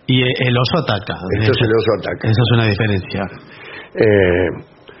y el oso ataca. Entonces el oso ataca. Eso es una diferencia.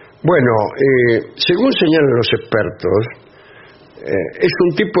 Según señalan los expertos, es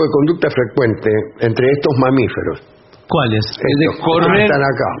un tipo de conducta frecuente entre estos mamíferos. ¿Cuáles? El de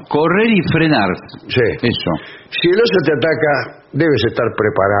correr y frenar. Sí. Eso. Si el oso te ataca, debes estar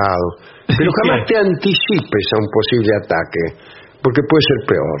preparado. Pero jamás te anticipes a un posible ataque, porque puede ser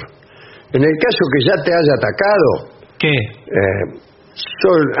peor. En el caso que ya te haya atacado, ¿qué?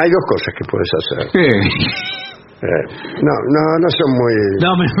 Hay dos cosas que puedes hacer. No son muy...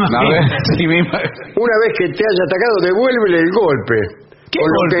 No me imagino. Una vez que te haya atacado, devuélvele el golpe. Con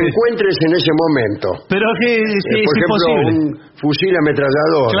lo que encuentres en ese momento. Pero que por ejemplo, un fusil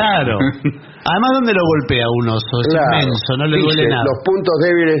ametrallador. Claro. Además, ¿dónde lo golpea un oso? Es inmenso, no le duele nada. Los puntos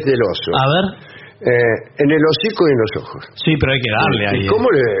débiles del oso. A ver. En el hocico y en los ojos. Sí, pero hay que darle ahí.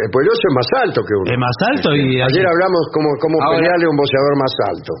 Pues el oso es más alto que uno. Es más alto y... Ayer hablamos cómo pelearle a un boxeador más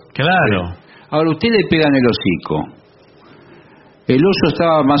alto. Claro. Ahora, usted le pega en el hocico. El oso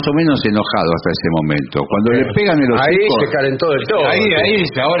estaba más o menos enojado hasta ese momento. Cuando le pegan el hocico... Ahí se calentó del todo. Ahí,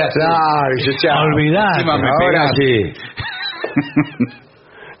 ahora sí. Claro, ya. Olvidate. Ahora sí.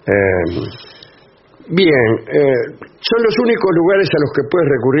 Bien. Son los únicos lugares a los que puedes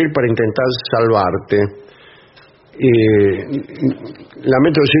recurrir para intentar salvarte. Y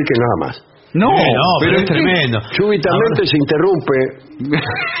lamento decir que nada más. No, pero es tremendo. Súbitamente se interrumpe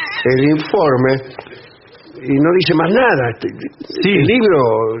el informe y no dice más nada. El libro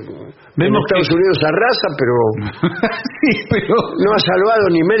en Estados Unidos arrasa, pero no ha salvado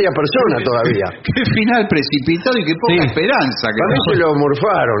ni media persona todavía. Qué final precipitado y qué poca esperanza. A mí se lo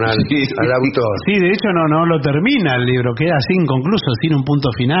morfaron al autor. Sí, de hecho no lo termina el libro, queda así inconcluso, sin un punto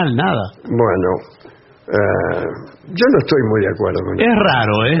final, nada. Bueno, yo no estoy muy de acuerdo con eso. Es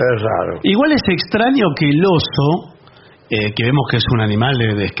raro, ¿eh? Es raro. Igual es extraño que el oso, que vemos que es un animal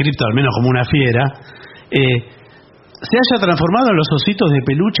descrito al menos como una fiera, se haya transformado en los ositos de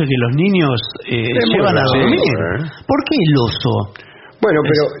peluche que los niños llevan a dormir. ¿Por qué el oso? Bueno,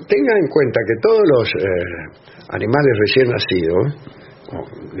 pero tengan en cuenta que todos los animales recién nacidos,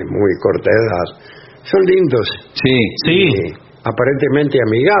 de muy corta edad, son lindos. Sí. Aparentemente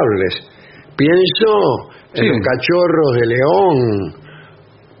amigables. Pienso en los cachorros de león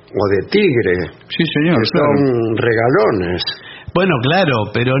o de tigre. Sí, señor. Que son regalones. Bueno,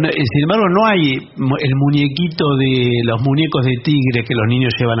 claro, pero sin embargo no hay el muñequito de los muñecos de tigre que los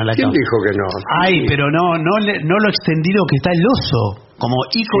niños llevan a la cama. ¿Quién dijo que no? Hay, pero no lo extendido que está el oso, como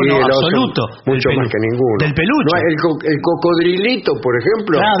ícono absoluto. Mucho más que ninguno. Del peluche. No, el cocodrilito, por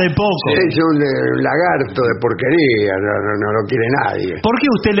ejemplo. Claro, de poco. Es un lagarto de porquería, no lo quiere nadie. ¿Por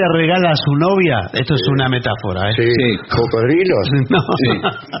qué usted le regala a su novia? Esto es una metáfora, ¿eh? Sí. ¿Cocodrilos? No. Sí.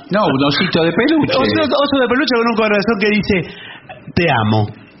 No, un osito de peluche. Oso de peluche con un corazón que dice... Te amo.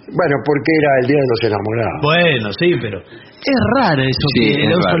 Bueno, porque era el Día de los Enamorados. Bueno, sí, pero es raro eso, que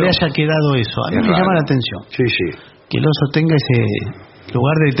el oso le haya quedado eso. A mí me llama la atención. Sí. Que el oso tenga ese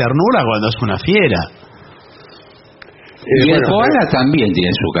lugar de ternura cuando es una fiera. Y el koala también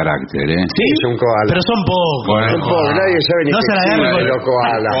tiene su carácter, ¿eh? Sí, es un koala. Pero son pocos. Son pocos, nadie sabe ni no se la agarra con los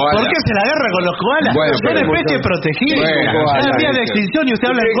koalas. ¿Por qué se la agarra con los koalas? Bueno, son especies protegidas. Son en vías de extinción y usted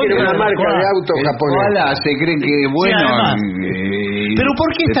habla en contra de una marca de auto japonés. Koala se cree que es bueno. Pero ¿por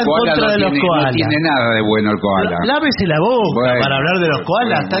qué está en contra de los koalas? No tiene nada de bueno el koala. Lávese la boca para hablar de los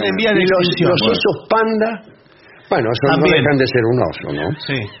koalas. Están en vías de extinción. Los osos panda... Bueno, eso no dejan de ser un oso, ¿no?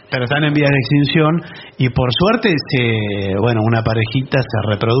 Sí, pero están en vías de extinción y por suerte, una parejita se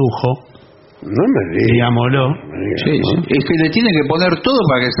reprodujo No me digas. Digámoslo. Sí, sí. Es que le tienen que poner todo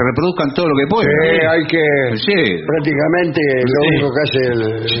para que se reproduzcan todo lo que pueden. Hay que... Sí. Prácticamente lo único que hace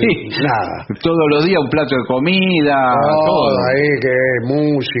nada. Todos los días un plato de comida, todo. Ahí que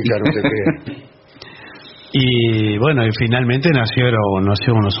música, no sé qué. Y bueno, y finalmente nació un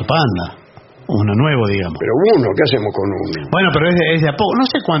oso panda. Uno nuevo, digamos. Pero uno, ¿qué hacemos con uno? Bueno, pero es de a poco. No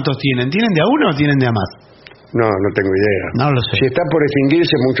sé cuántos tienen. ¿Tienen de a uno o tienen de a más? No tengo idea. No lo sé. Si está por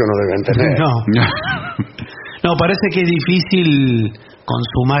extinguirse, muchos no deben tener. No, parece que es difícil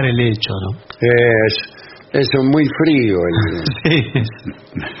consumar el hecho, ¿no? Es muy frío Sí.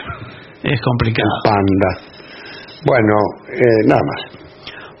 Es complicado. el panda. Bueno, nada más.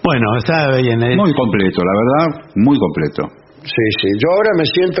 Bueno, está bien. Muy completo, la verdad, muy completo. Sí. Yo ahora me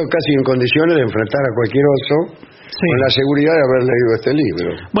siento casi en condiciones de enfrentar a cualquier oso con la seguridad de haber leído este libro.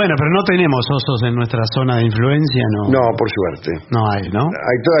 Bueno, pero no tenemos osos en nuestra zona de influencia, ¿no? No, por suerte. No hay, ¿no?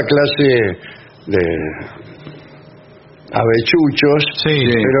 Hay toda clase de avechuchos,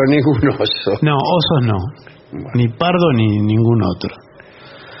 pero ningún oso. No, osos no. Bueno. Ni pardo ni ningún otro.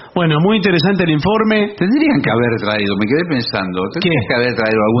 Bueno, muy interesante el informe. Tendrían que haber traído, me quedé pensando, tendrían que haber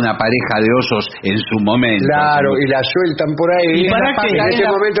traído alguna pareja de osos en su momento. Claro, y la sueltan por ahí. ¿Y para qué? En ese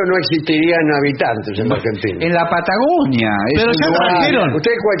momento no existirían habitantes en la Argentina. En la Patagonia. Pero ya trajeron.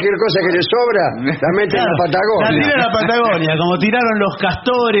 Usted cualquier cosa que le sobra, la mete en la Patagonia. La tira a la Patagonia, como tiraron los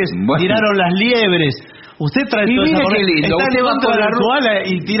castores, tiraron las liebres. Usted trae Y toda mire esa qué lindo. Está Usted en va contra por de la la ritual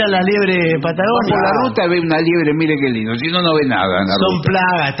y tira la liebre Patagonia. Por la ruta ve una liebre, mire qué lindo. Si no, no ve nada en la Son ruta.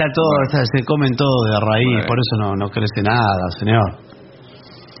 plagas, está todo, se comen todo de raíz, por eso no crece nada, señor.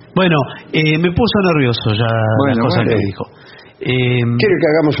 Bueno, me puso nervioso ya las cosas que dijo. ¿Quiere que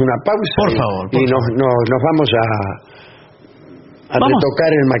hagamos una pausa? Por favor. Y nos vamos a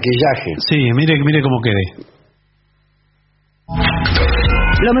retocar el maquillaje. Sí, mire cómo quedé.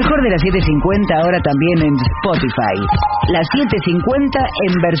 Lo mejor de las 750 ahora también en Spotify. Las 750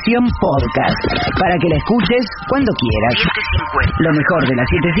 en versión podcast. Para que la escuches cuando quieras. Lo mejor de las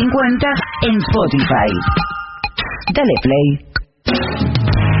 750 en Spotify. Dale play.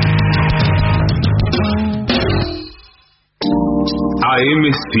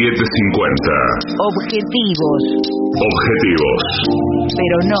 AM750. Objetivos, Objetivos,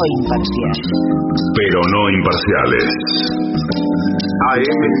 pero no imparciales. pero no imparciales.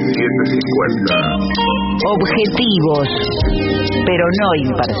 AM750. Objetivos, pero no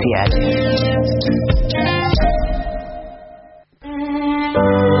imparciales.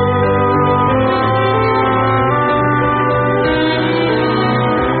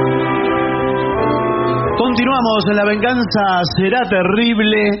 Continuamos en La Venganza Será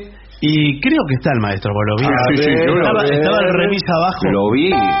Terrible. Y creo que está el maestro, vos lo vi. Estaba el remis abajo. Lo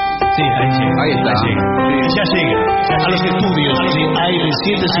vi. Sí, ahí llega. Ahí está. Ya llega a los estudios de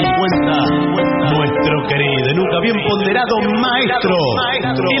AM750. Nuestro querido, nunca bien ponderado maestro,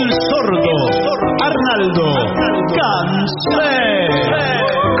 el sordo Arnaldo Cáncer.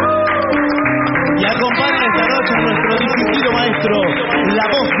 Y acompaña esta noche a nuestro distinguido maestro, la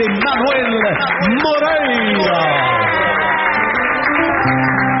voz de Manuel Moreira.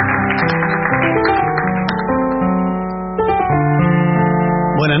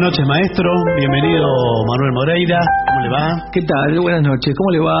 Buenas noches, maestro. Bienvenido, Manuel Moreira. ¿Cómo le va? ¿Qué tal? Buenas noches. ¿Cómo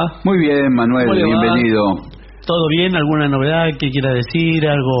le va? Muy bien, Manuel, ¿Cómo le va? bienvenido. ¿Todo bien? ¿Alguna novedad que quiera decir?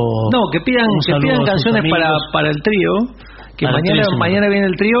 ¿Algo? No, que pidan canciones para el trío. Que mañana viene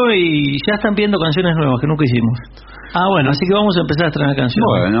el trío y ya están pidiendo canciones nuevas que nunca hicimos. Ah, bueno. Así que vamos a empezar a estrenar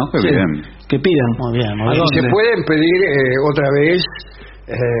canciones. Bueno, qué bien. Que pidan. Muy bien, muy ¿Y bien. se pueden pedir otra vez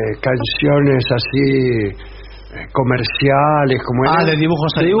canciones así comerciales como de dibujos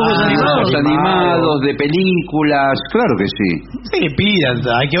Dibujos animados, de películas, claro que sí. Sí, pidan.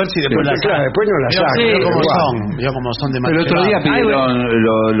 Hay que ver si después las claro, después no las sacan. Vio cómo son de El otro día pidieron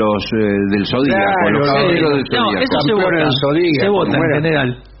los del Zodíaco. Claro, los caballeros del No, Zodíaco. eso se Campeones vota. del Zodíaco, Se vota ¿cómo en era? general.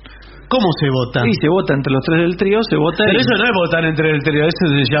 ¿Cómo se vota? Sí, se vota entre los tres del trío, se vota. Pero eso no es votar entre el trío, eso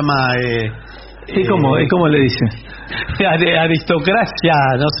se llama... ¿Y cómo le dice? Aristocracia,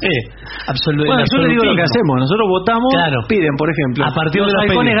 no sé. Bueno, yo le digo lo que hacemos. Nosotros votamos, piden, por ejemplo. A partir de de los los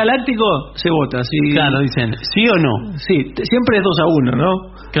halcones pedidos. galácticos, se vota. Sí. Claro, dicen, ¿sí o no? Sí, siempre es 2-1, ¿no?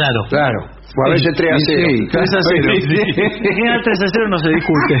 Claro. Claro. O a veces 3-0. Sí, 3-0. En general 3-0 no se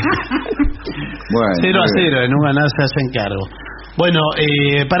discute. Bueno, 0-0, en un ganar se hacen cargo. Bueno,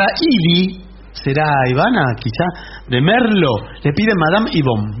 para Ivy, será Ivana, quizá, de Merlo, le pide Madame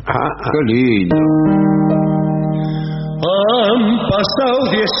Yvonne. qué lindo. Han pasado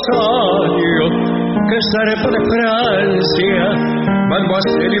 10 años que zarpa de Francia,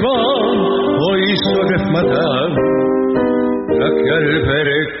 Mademoiselle Yvonne, hoy solo es madame, la que al ver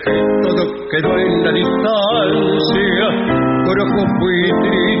que todo quedó en la distancia, con ojos muy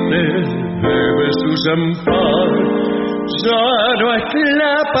tristes bebe su champán. Ya no es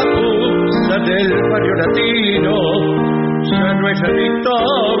la papusa del barrio latino, ya no es la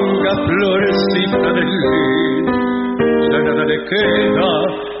ritonga florecita del lid, ya nada le queda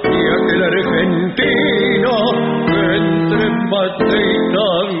ni aquel argentino que entre mate y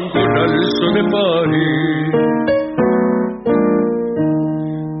tango en alzo de París.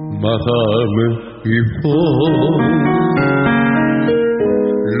 Madame Yvonne,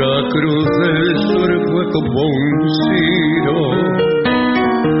 la cruz del sur fue como un ciro.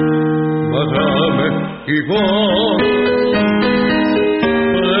 Madame Yvonne,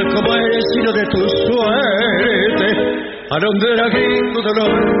 como el ciro de tu suerte, a donde el grito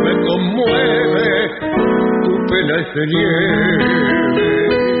dolor me conmueve, tu pena es de nieve.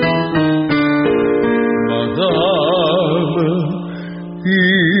 Madame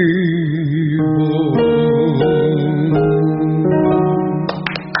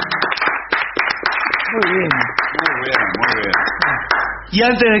Y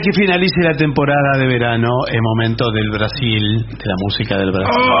antes de que finalice la temporada de verano, es momento del Brasil, de la música del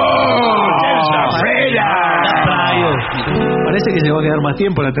Brasil. Parece que se va a quedar más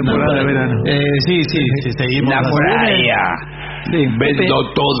tiempo la temporada de verano. Sí, seguimos. La muralla. Sí, Vendo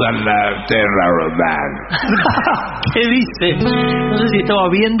toda la terra rodada. ¿Qué dice? No sé si estaba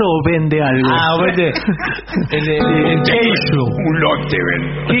viendo o vende algo. Vende. El queijo. Un lote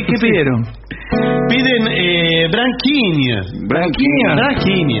vendo. ¿Qué pidieron? Piden branquiña. Branquiña.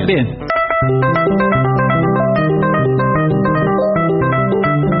 Bien.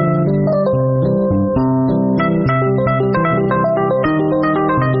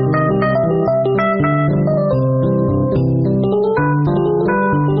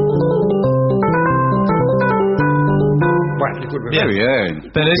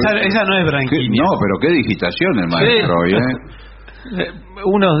 Bien. Pero esa no es branquiña. No, pero qué digitación el maestro hoy,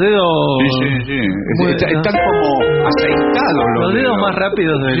 Unos dedos. Sí. Están como aceitados los dedos más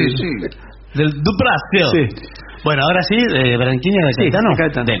rápidos del Brasil. Sí. Bueno, ahora sí, branquiña de Caetano.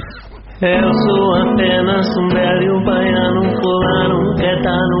 Eu sou apenas velho baiano, fulano que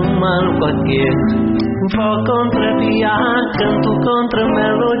tá num mano qualquer. Vou contra piar, canto contra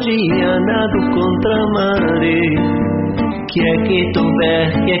melodia, nado contra maré. Que tu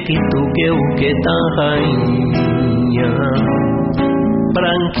ves, que tu que tá rainha.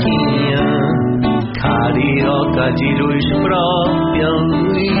 Branquinha, carioca de luz própria,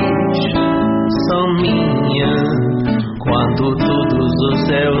 luz são minha. Quando todos os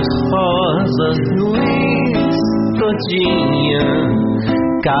céus rosas, luz todinha,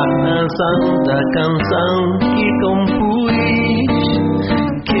 canção da canção que compus,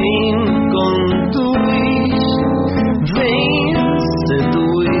 quem conduz, vem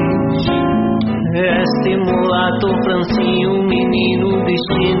seduz. Este mulato francinho, menino,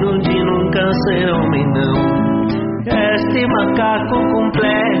 destino de nunca ser homem não. Este macaco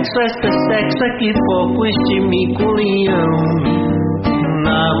complexo, este sexo equívoco, este mico-leão,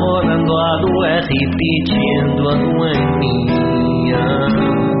 namorando a do repetindo a dueña.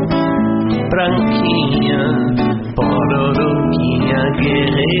 Branquinha, pororoquinha,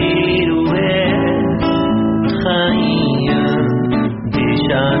 guerreiro é rainha de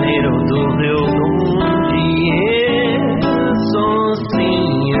janeiro do Rio Grande,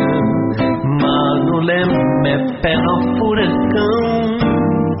 sozinha. Manulé, me pega no furacão,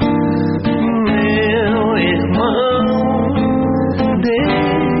 meu irmão,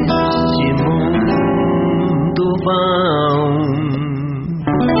 deste mundo vão.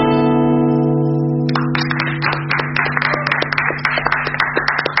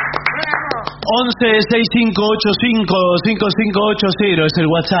 ...11-6585-5580 es el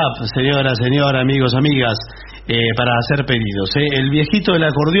WhatsApp, señora, amigos, amigas, para hacer pedidos. El viejito del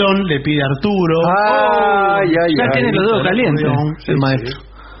acordeón le pide a Arturo. Ya tiene los dedos calientes el maestro.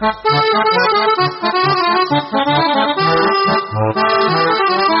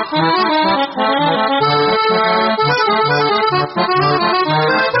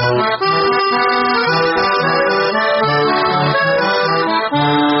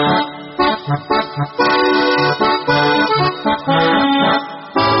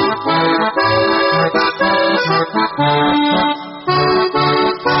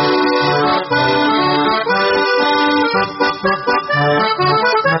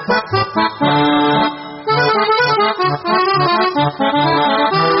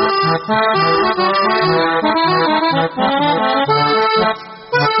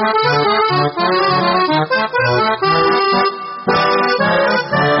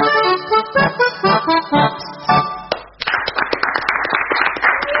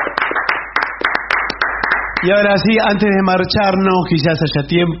 Y ahora sí, antes de marcharnos, quizás haya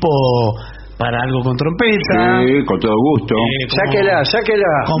tiempo para algo con trompeta. Sí, con todo gusto. Sáquela.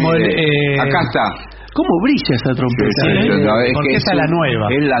 Como acá está. ¿Cómo brilla esa trompeta? Sí, porque esa es la nueva.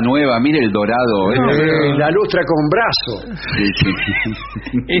 Es la nueva, mire el dorado. La lustra con brazo.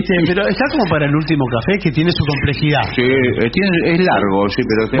 Pero está como para el último café, que tiene su complejidad. Sí, es largo, sí,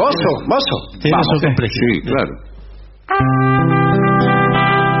 pero... ¿Mozo? Tiene su complejidad. Sí, claro.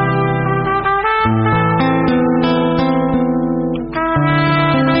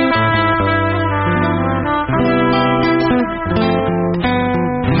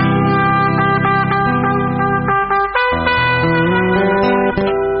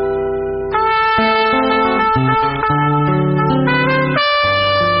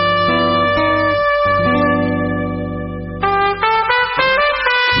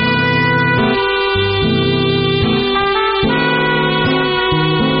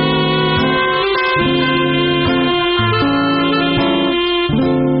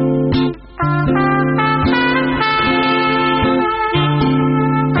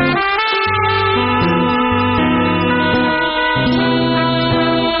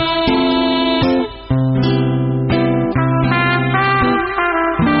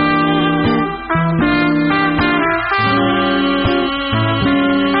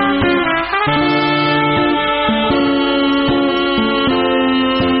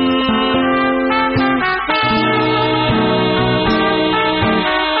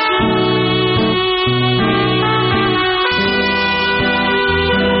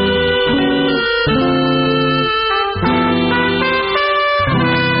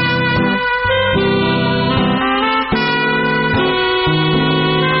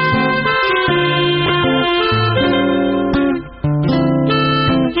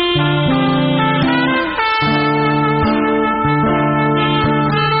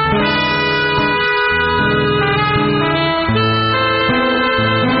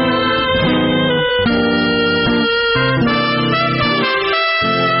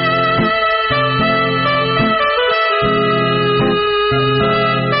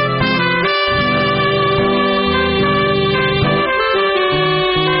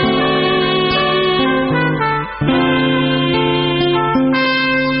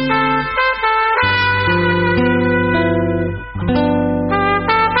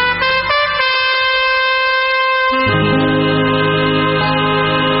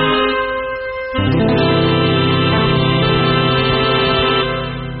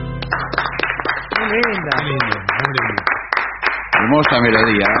 Hermosa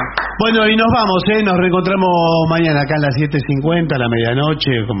melodía. Bueno, y nos vamos, nos reencontramos mañana acá a las 7:50, a la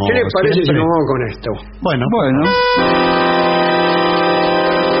medianoche. Como ¿qué les parece siempre? si nos vamos con esto? Bueno.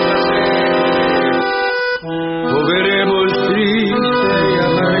 Veremos triste y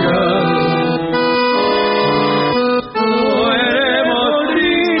amargado, veremos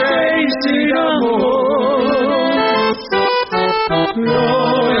triste y sin amor, no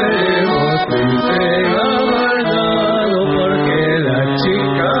veremos triste y amargado, porque la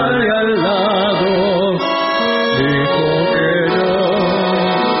chica de al lado dijo que no.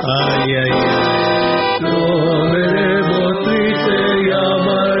 Ay, ay, ay. No veremos triste y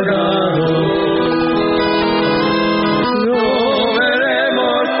amargado.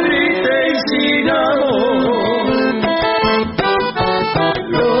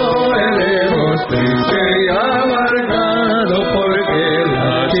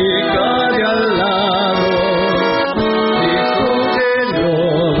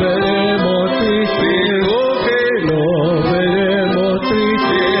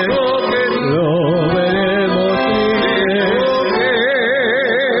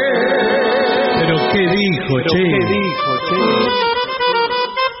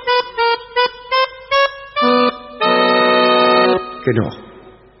 Que no.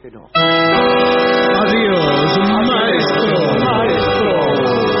 Adiós, maestro.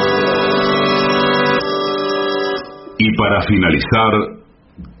 Y para finalizar,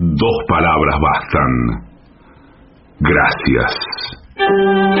 2 palabras bastan. Gracias.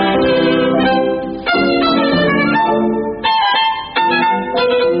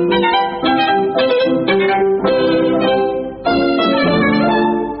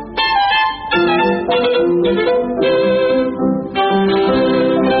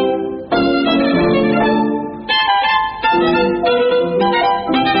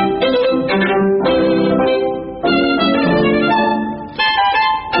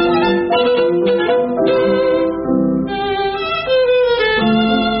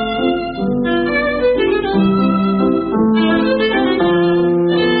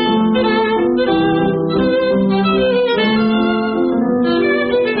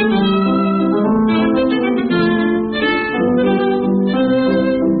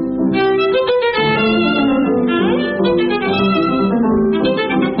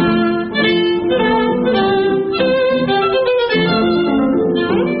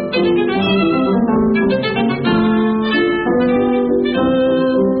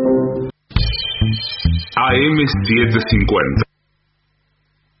 AM750.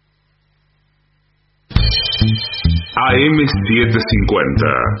 AM750.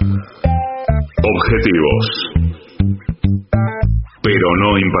 Objetivos, pero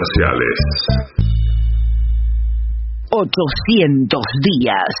no imparciales. 800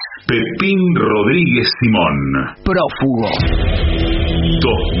 días. Pepín Rodríguez Simón. Prófugo.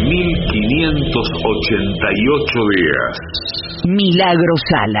 2588 días. Milagro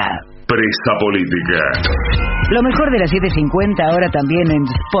Sala. Presa política. Lo mejor de la 750 ahora también en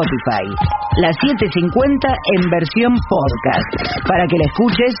Spotify. La 750 en versión podcast, para que la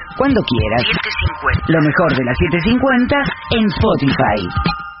escuches cuando quieras. 750. Lo mejor de la 750 en Spotify.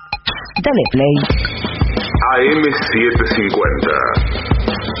 Dale play. AM750.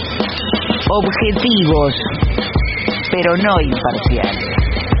 Objetivos, pero no imparciales.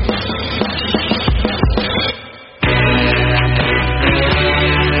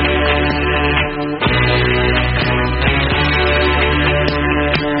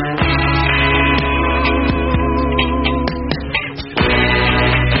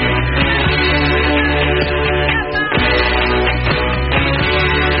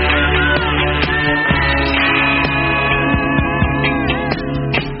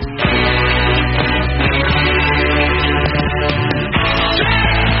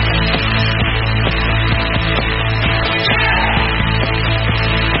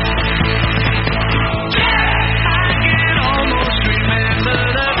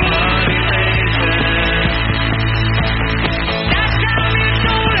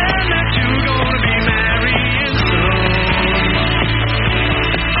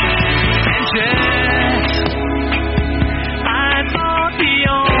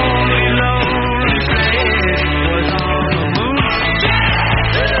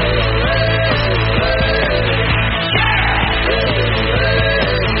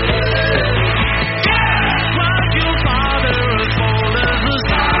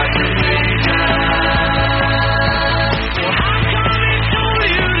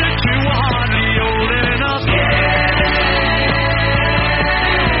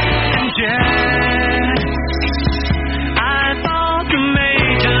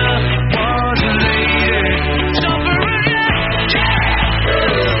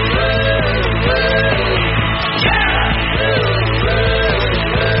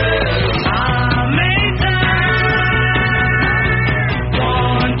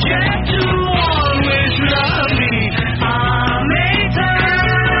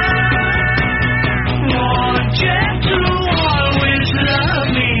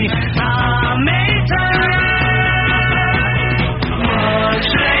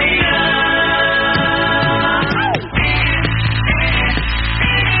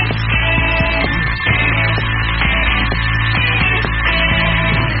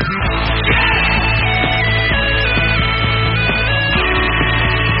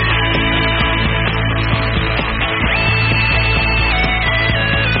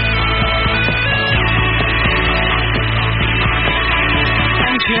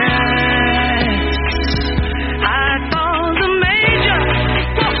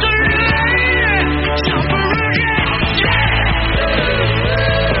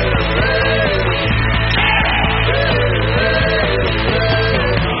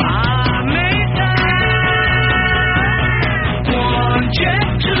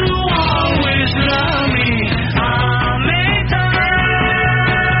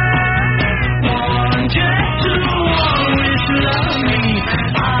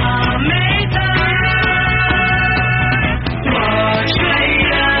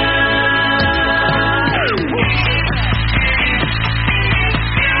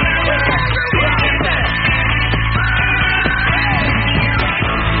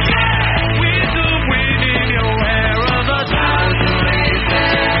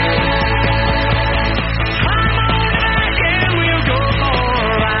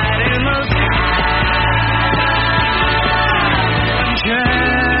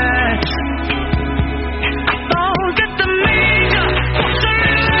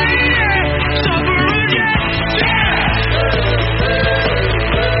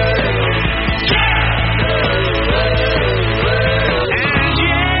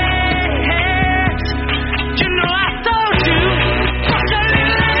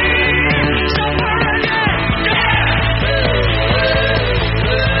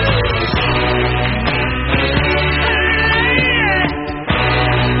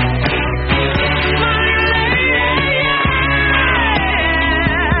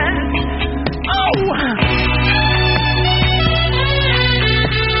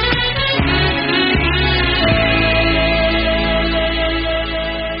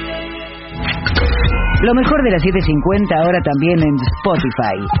 Lo mejor de la 750 ahora también en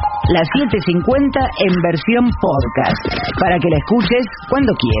Spotify. La 750 en versión podcast, para que la escuches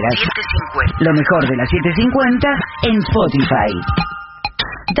cuando quieras. 750. Lo mejor de la 750 en Spotify.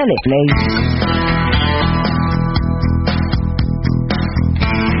 Dale play.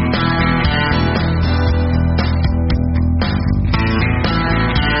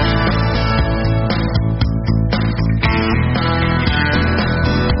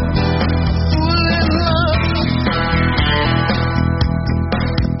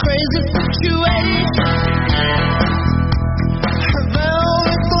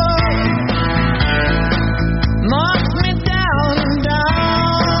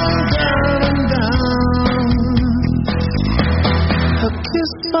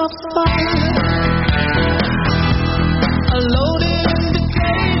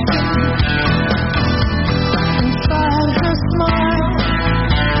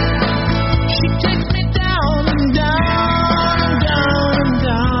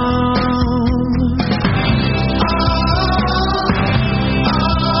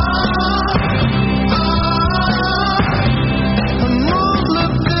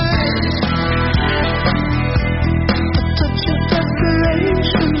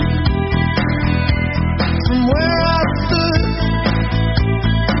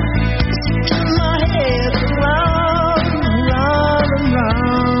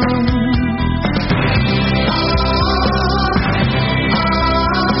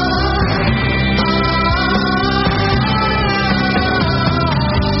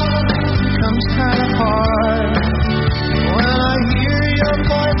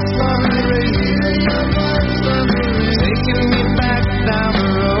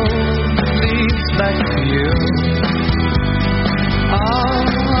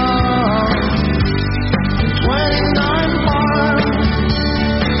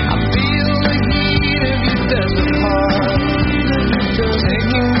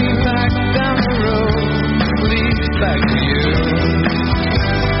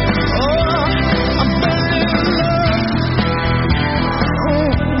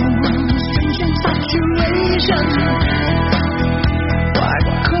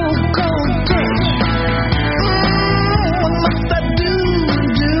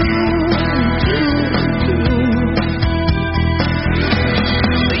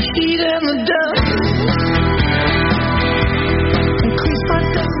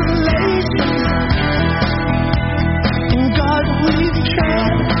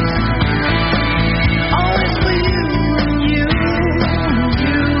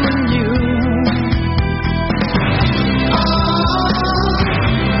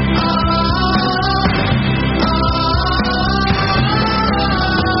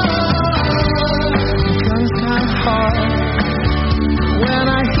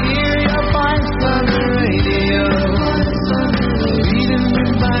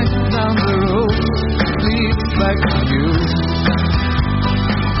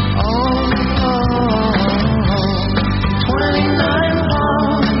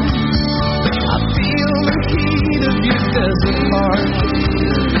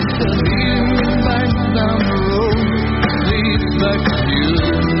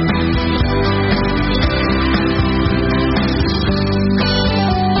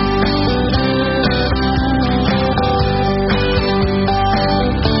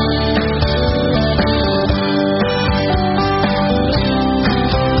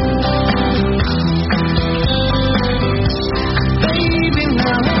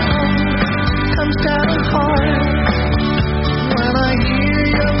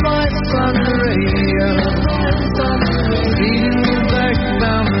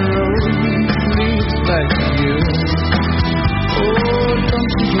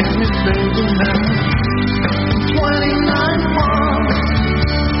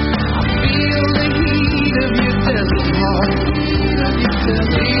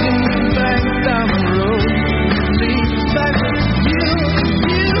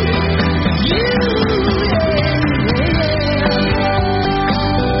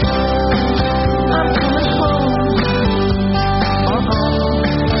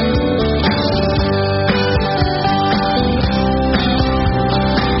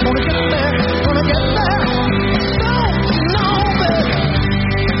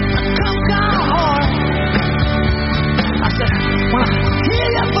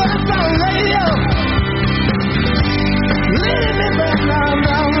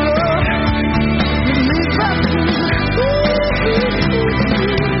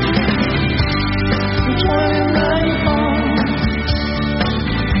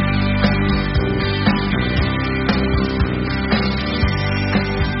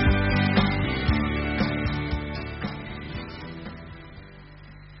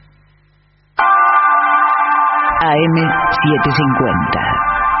 AM750.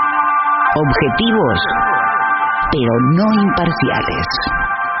 Objetivos, pero no imparciales.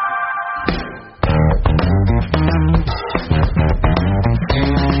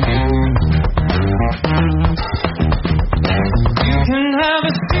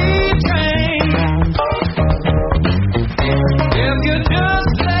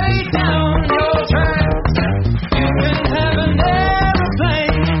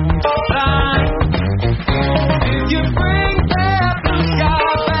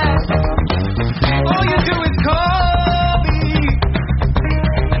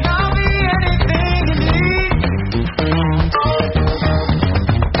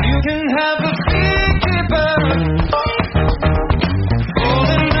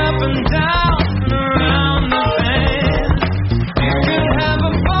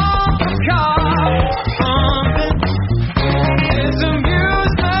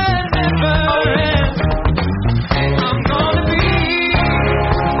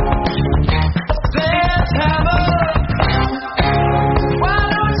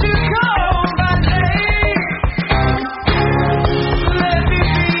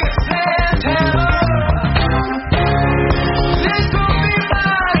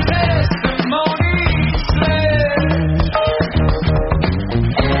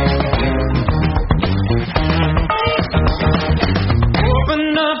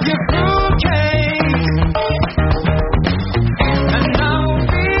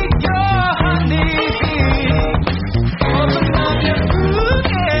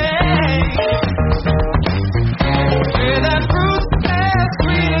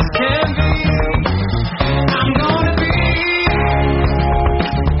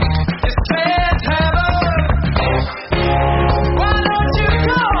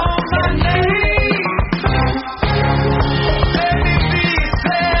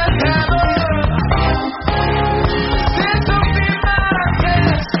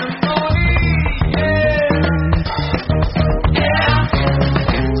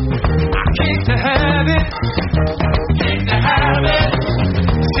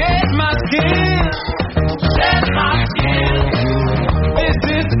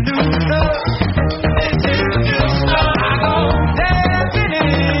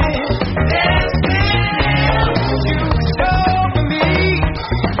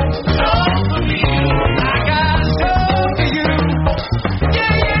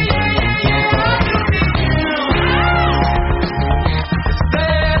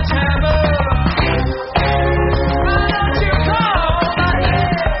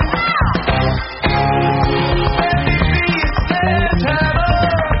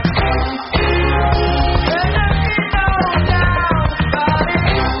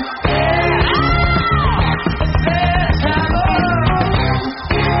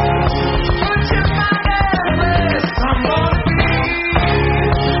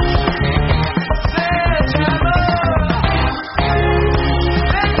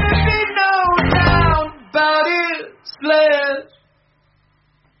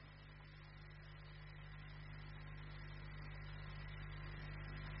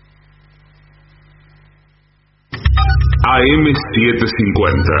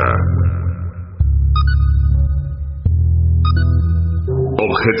 AM750.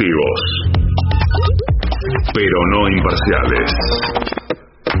 Objetivos, pero no imparciales.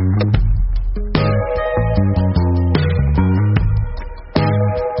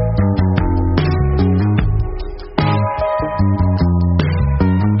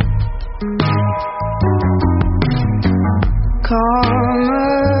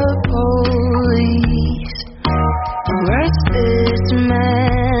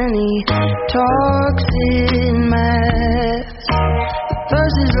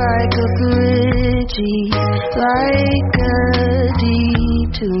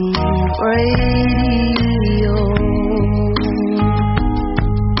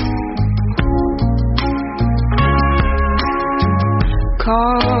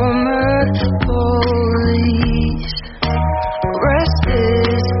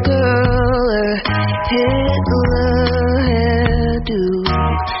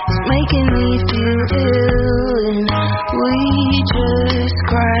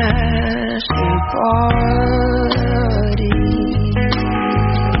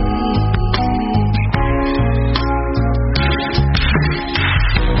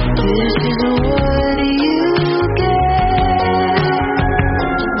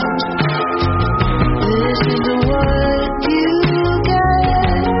 This is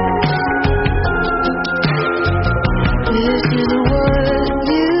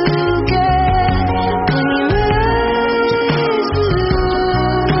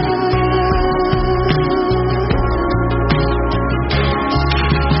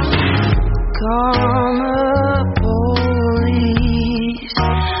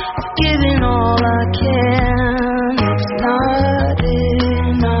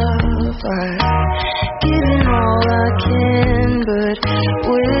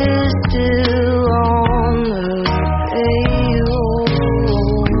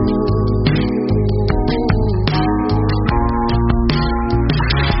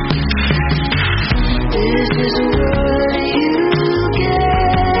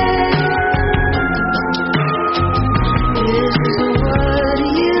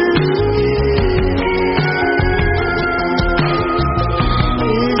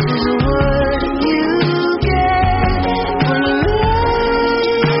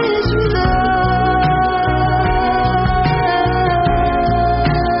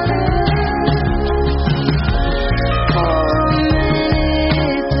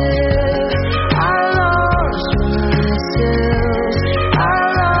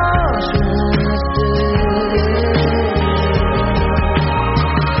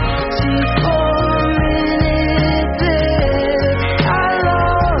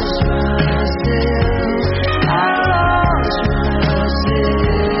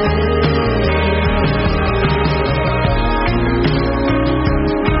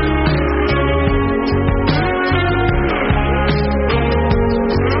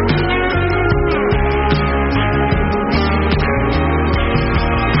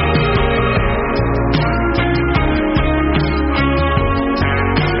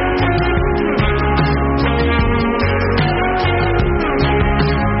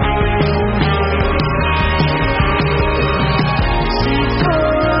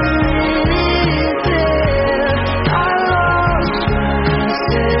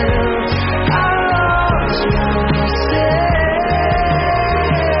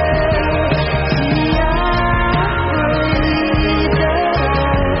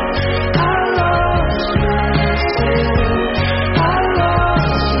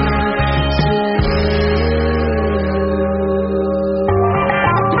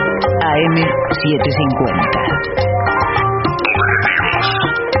AM750.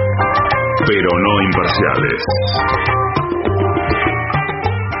 Pero no imparciales.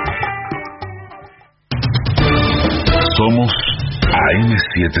 Somos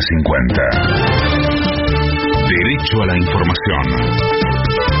AM750. Derecho a la información.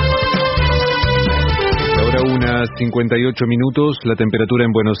 Ahora 1:58 minutos, la temperatura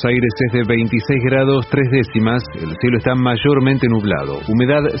en Buenos Aires es de 26 grados 3 décimas, el cielo está mayormente nublado,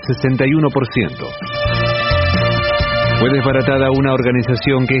 humedad 61%. Fue desbaratada una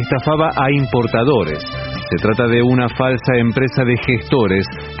organización que estafaba a importadores. Se trata de una falsa empresa de gestores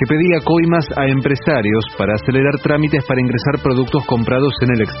que pedía coimas a empresarios para acelerar trámites para ingresar productos comprados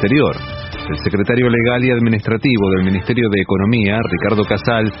en el exterior. El secretario legal y administrativo del Ministerio de Economía, Ricardo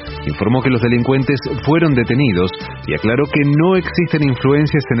Casal, informó que los delincuentes fueron detenidos y aclaró que no existen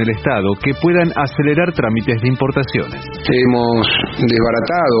influencias en el Estado que puedan acelerar trámites de importaciones. Hemos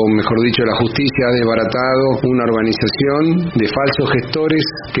desbaratado, o mejor dicho, la justicia ha desbaratado una organización de falsos gestores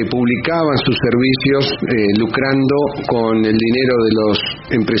que publicaban sus servicios lucrando con el dinero de los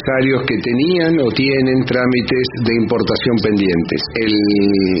empresarios que tenían o tienen trámites de importación pendientes. El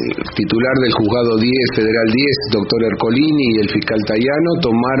titular del Juzgado 10, Federal 10, doctor Ercolini, y el fiscal Tayano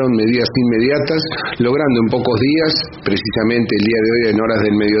tomaron medidas inmediatas, logrando en pocos días, precisamente el día de hoy en horas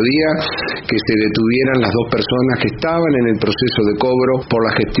del mediodía, que se detuvieran las dos personas que estaban en el proceso de cobro por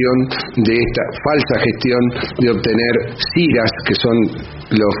la gestión de esta falsa gestión de obtener CIRAS, que son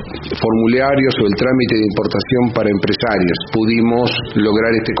los formularios o el trámite de importación para empresarios. Pudimos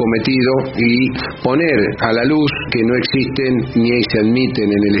lograr este cometido y poner a la luz que no existen ni se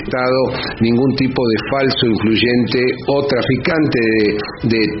admiten en el Estado ningún tipo de falso influyente o traficante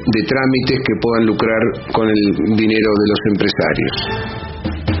de trámites que puedan lucrar con el dinero de los empresarios.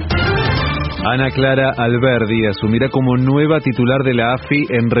 Ana Clara Alberdi asumirá como nueva titular de la AFI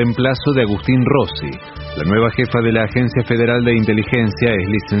en reemplazo de Agustín Rossi. La nueva jefa de la Agencia Federal de Inteligencia es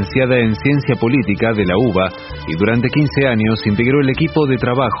licenciada en Ciencia Política de la UBA y durante 15 años integró el equipo de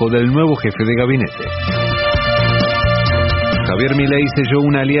trabajo del nuevo jefe de gabinete. Javier Milei selló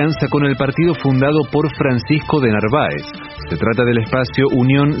una alianza con el partido fundado por Francisco de Narváez. Se trata del espacio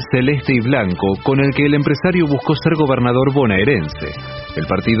Unión Celeste y Blanco, con el que el empresario buscó ser gobernador bonaerense. El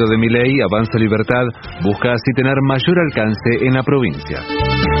partido de Milei, Avanza Libertad, busca así tener mayor alcance en la provincia.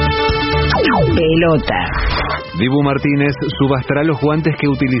 Pelota. Dibu Martínez subastará los guantes que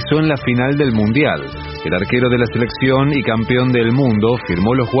utilizó en la final del Mundial. El arquero de la selección y campeón del mundo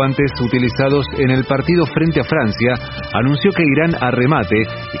firmó los guantes utilizados en el partido frente a Francia, anunció que irán a remate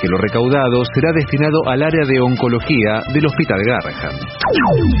y que lo recaudado será destinado al área de oncología del Hospital Garrahan.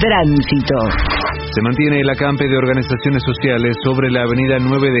 Tránsito. Se mantiene el acampe de organizaciones sociales sobre la avenida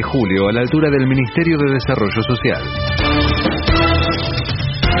 9 de Julio, a la altura del Ministerio de Desarrollo Social.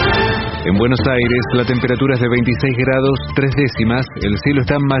 En Buenos Aires, la temperatura es de 26 grados 3 décimas, el cielo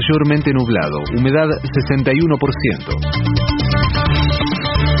está mayormente nublado, humedad 61%.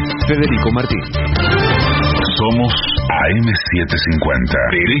 Federico Martín. Somos AM750.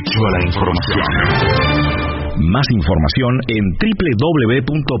 Derecho a la información. Más información en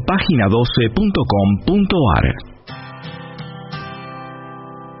www.pagina12.com.ar.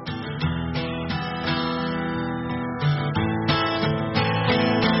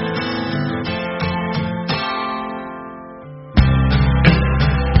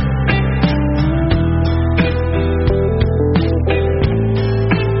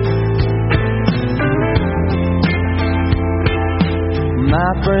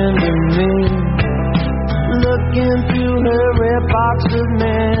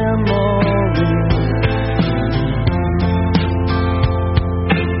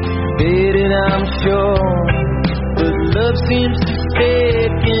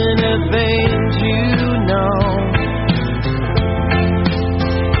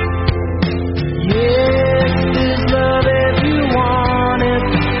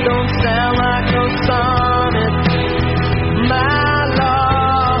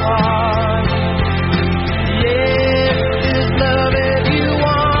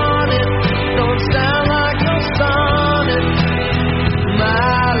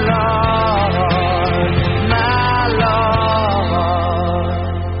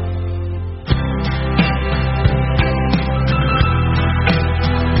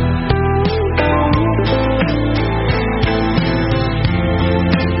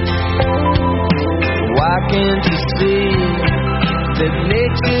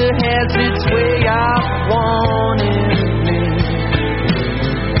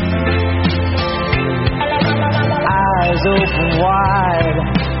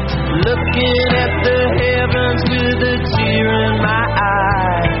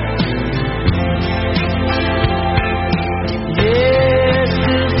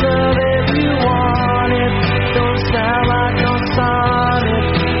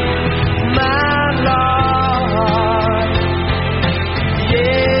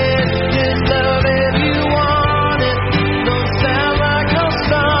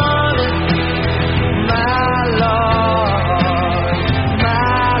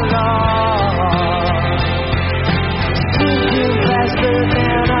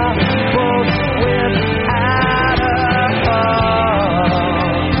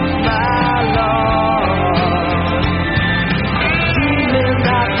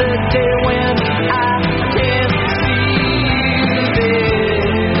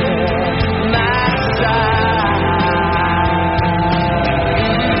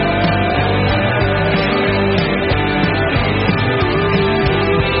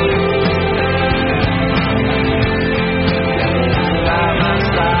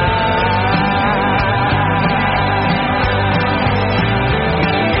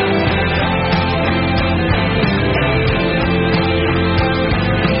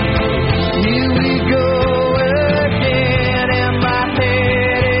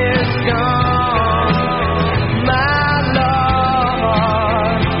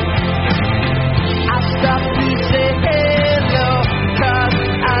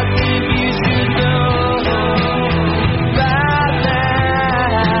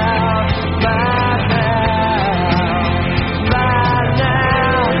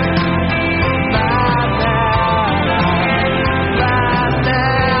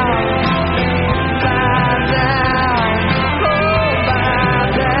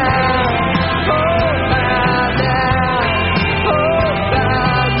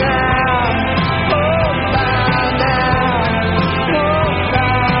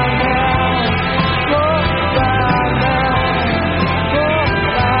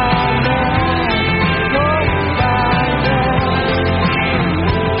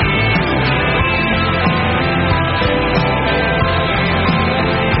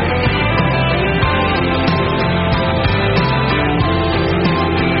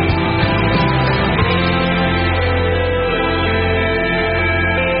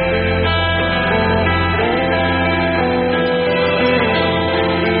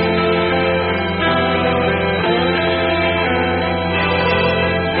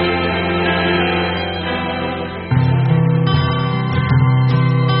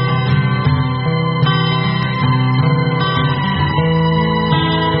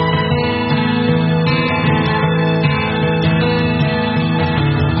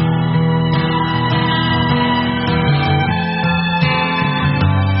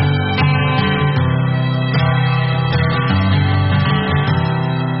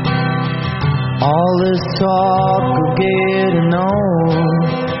 this talk of getting on,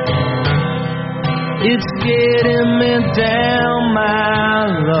 it's getting me down,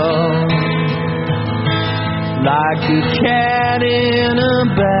 my love, like a cat in a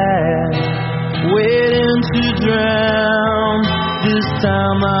bag, waiting to drown. This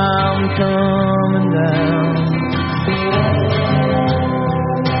time I'm coming down,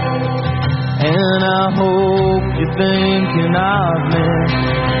 and I hope you're thinking of me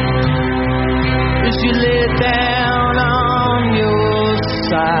as you lay down on your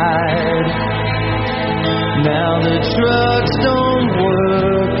side. Now the drugs don't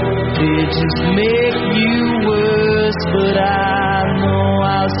work, they just make you worse, but I know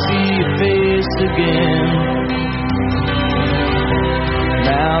I'll see your face again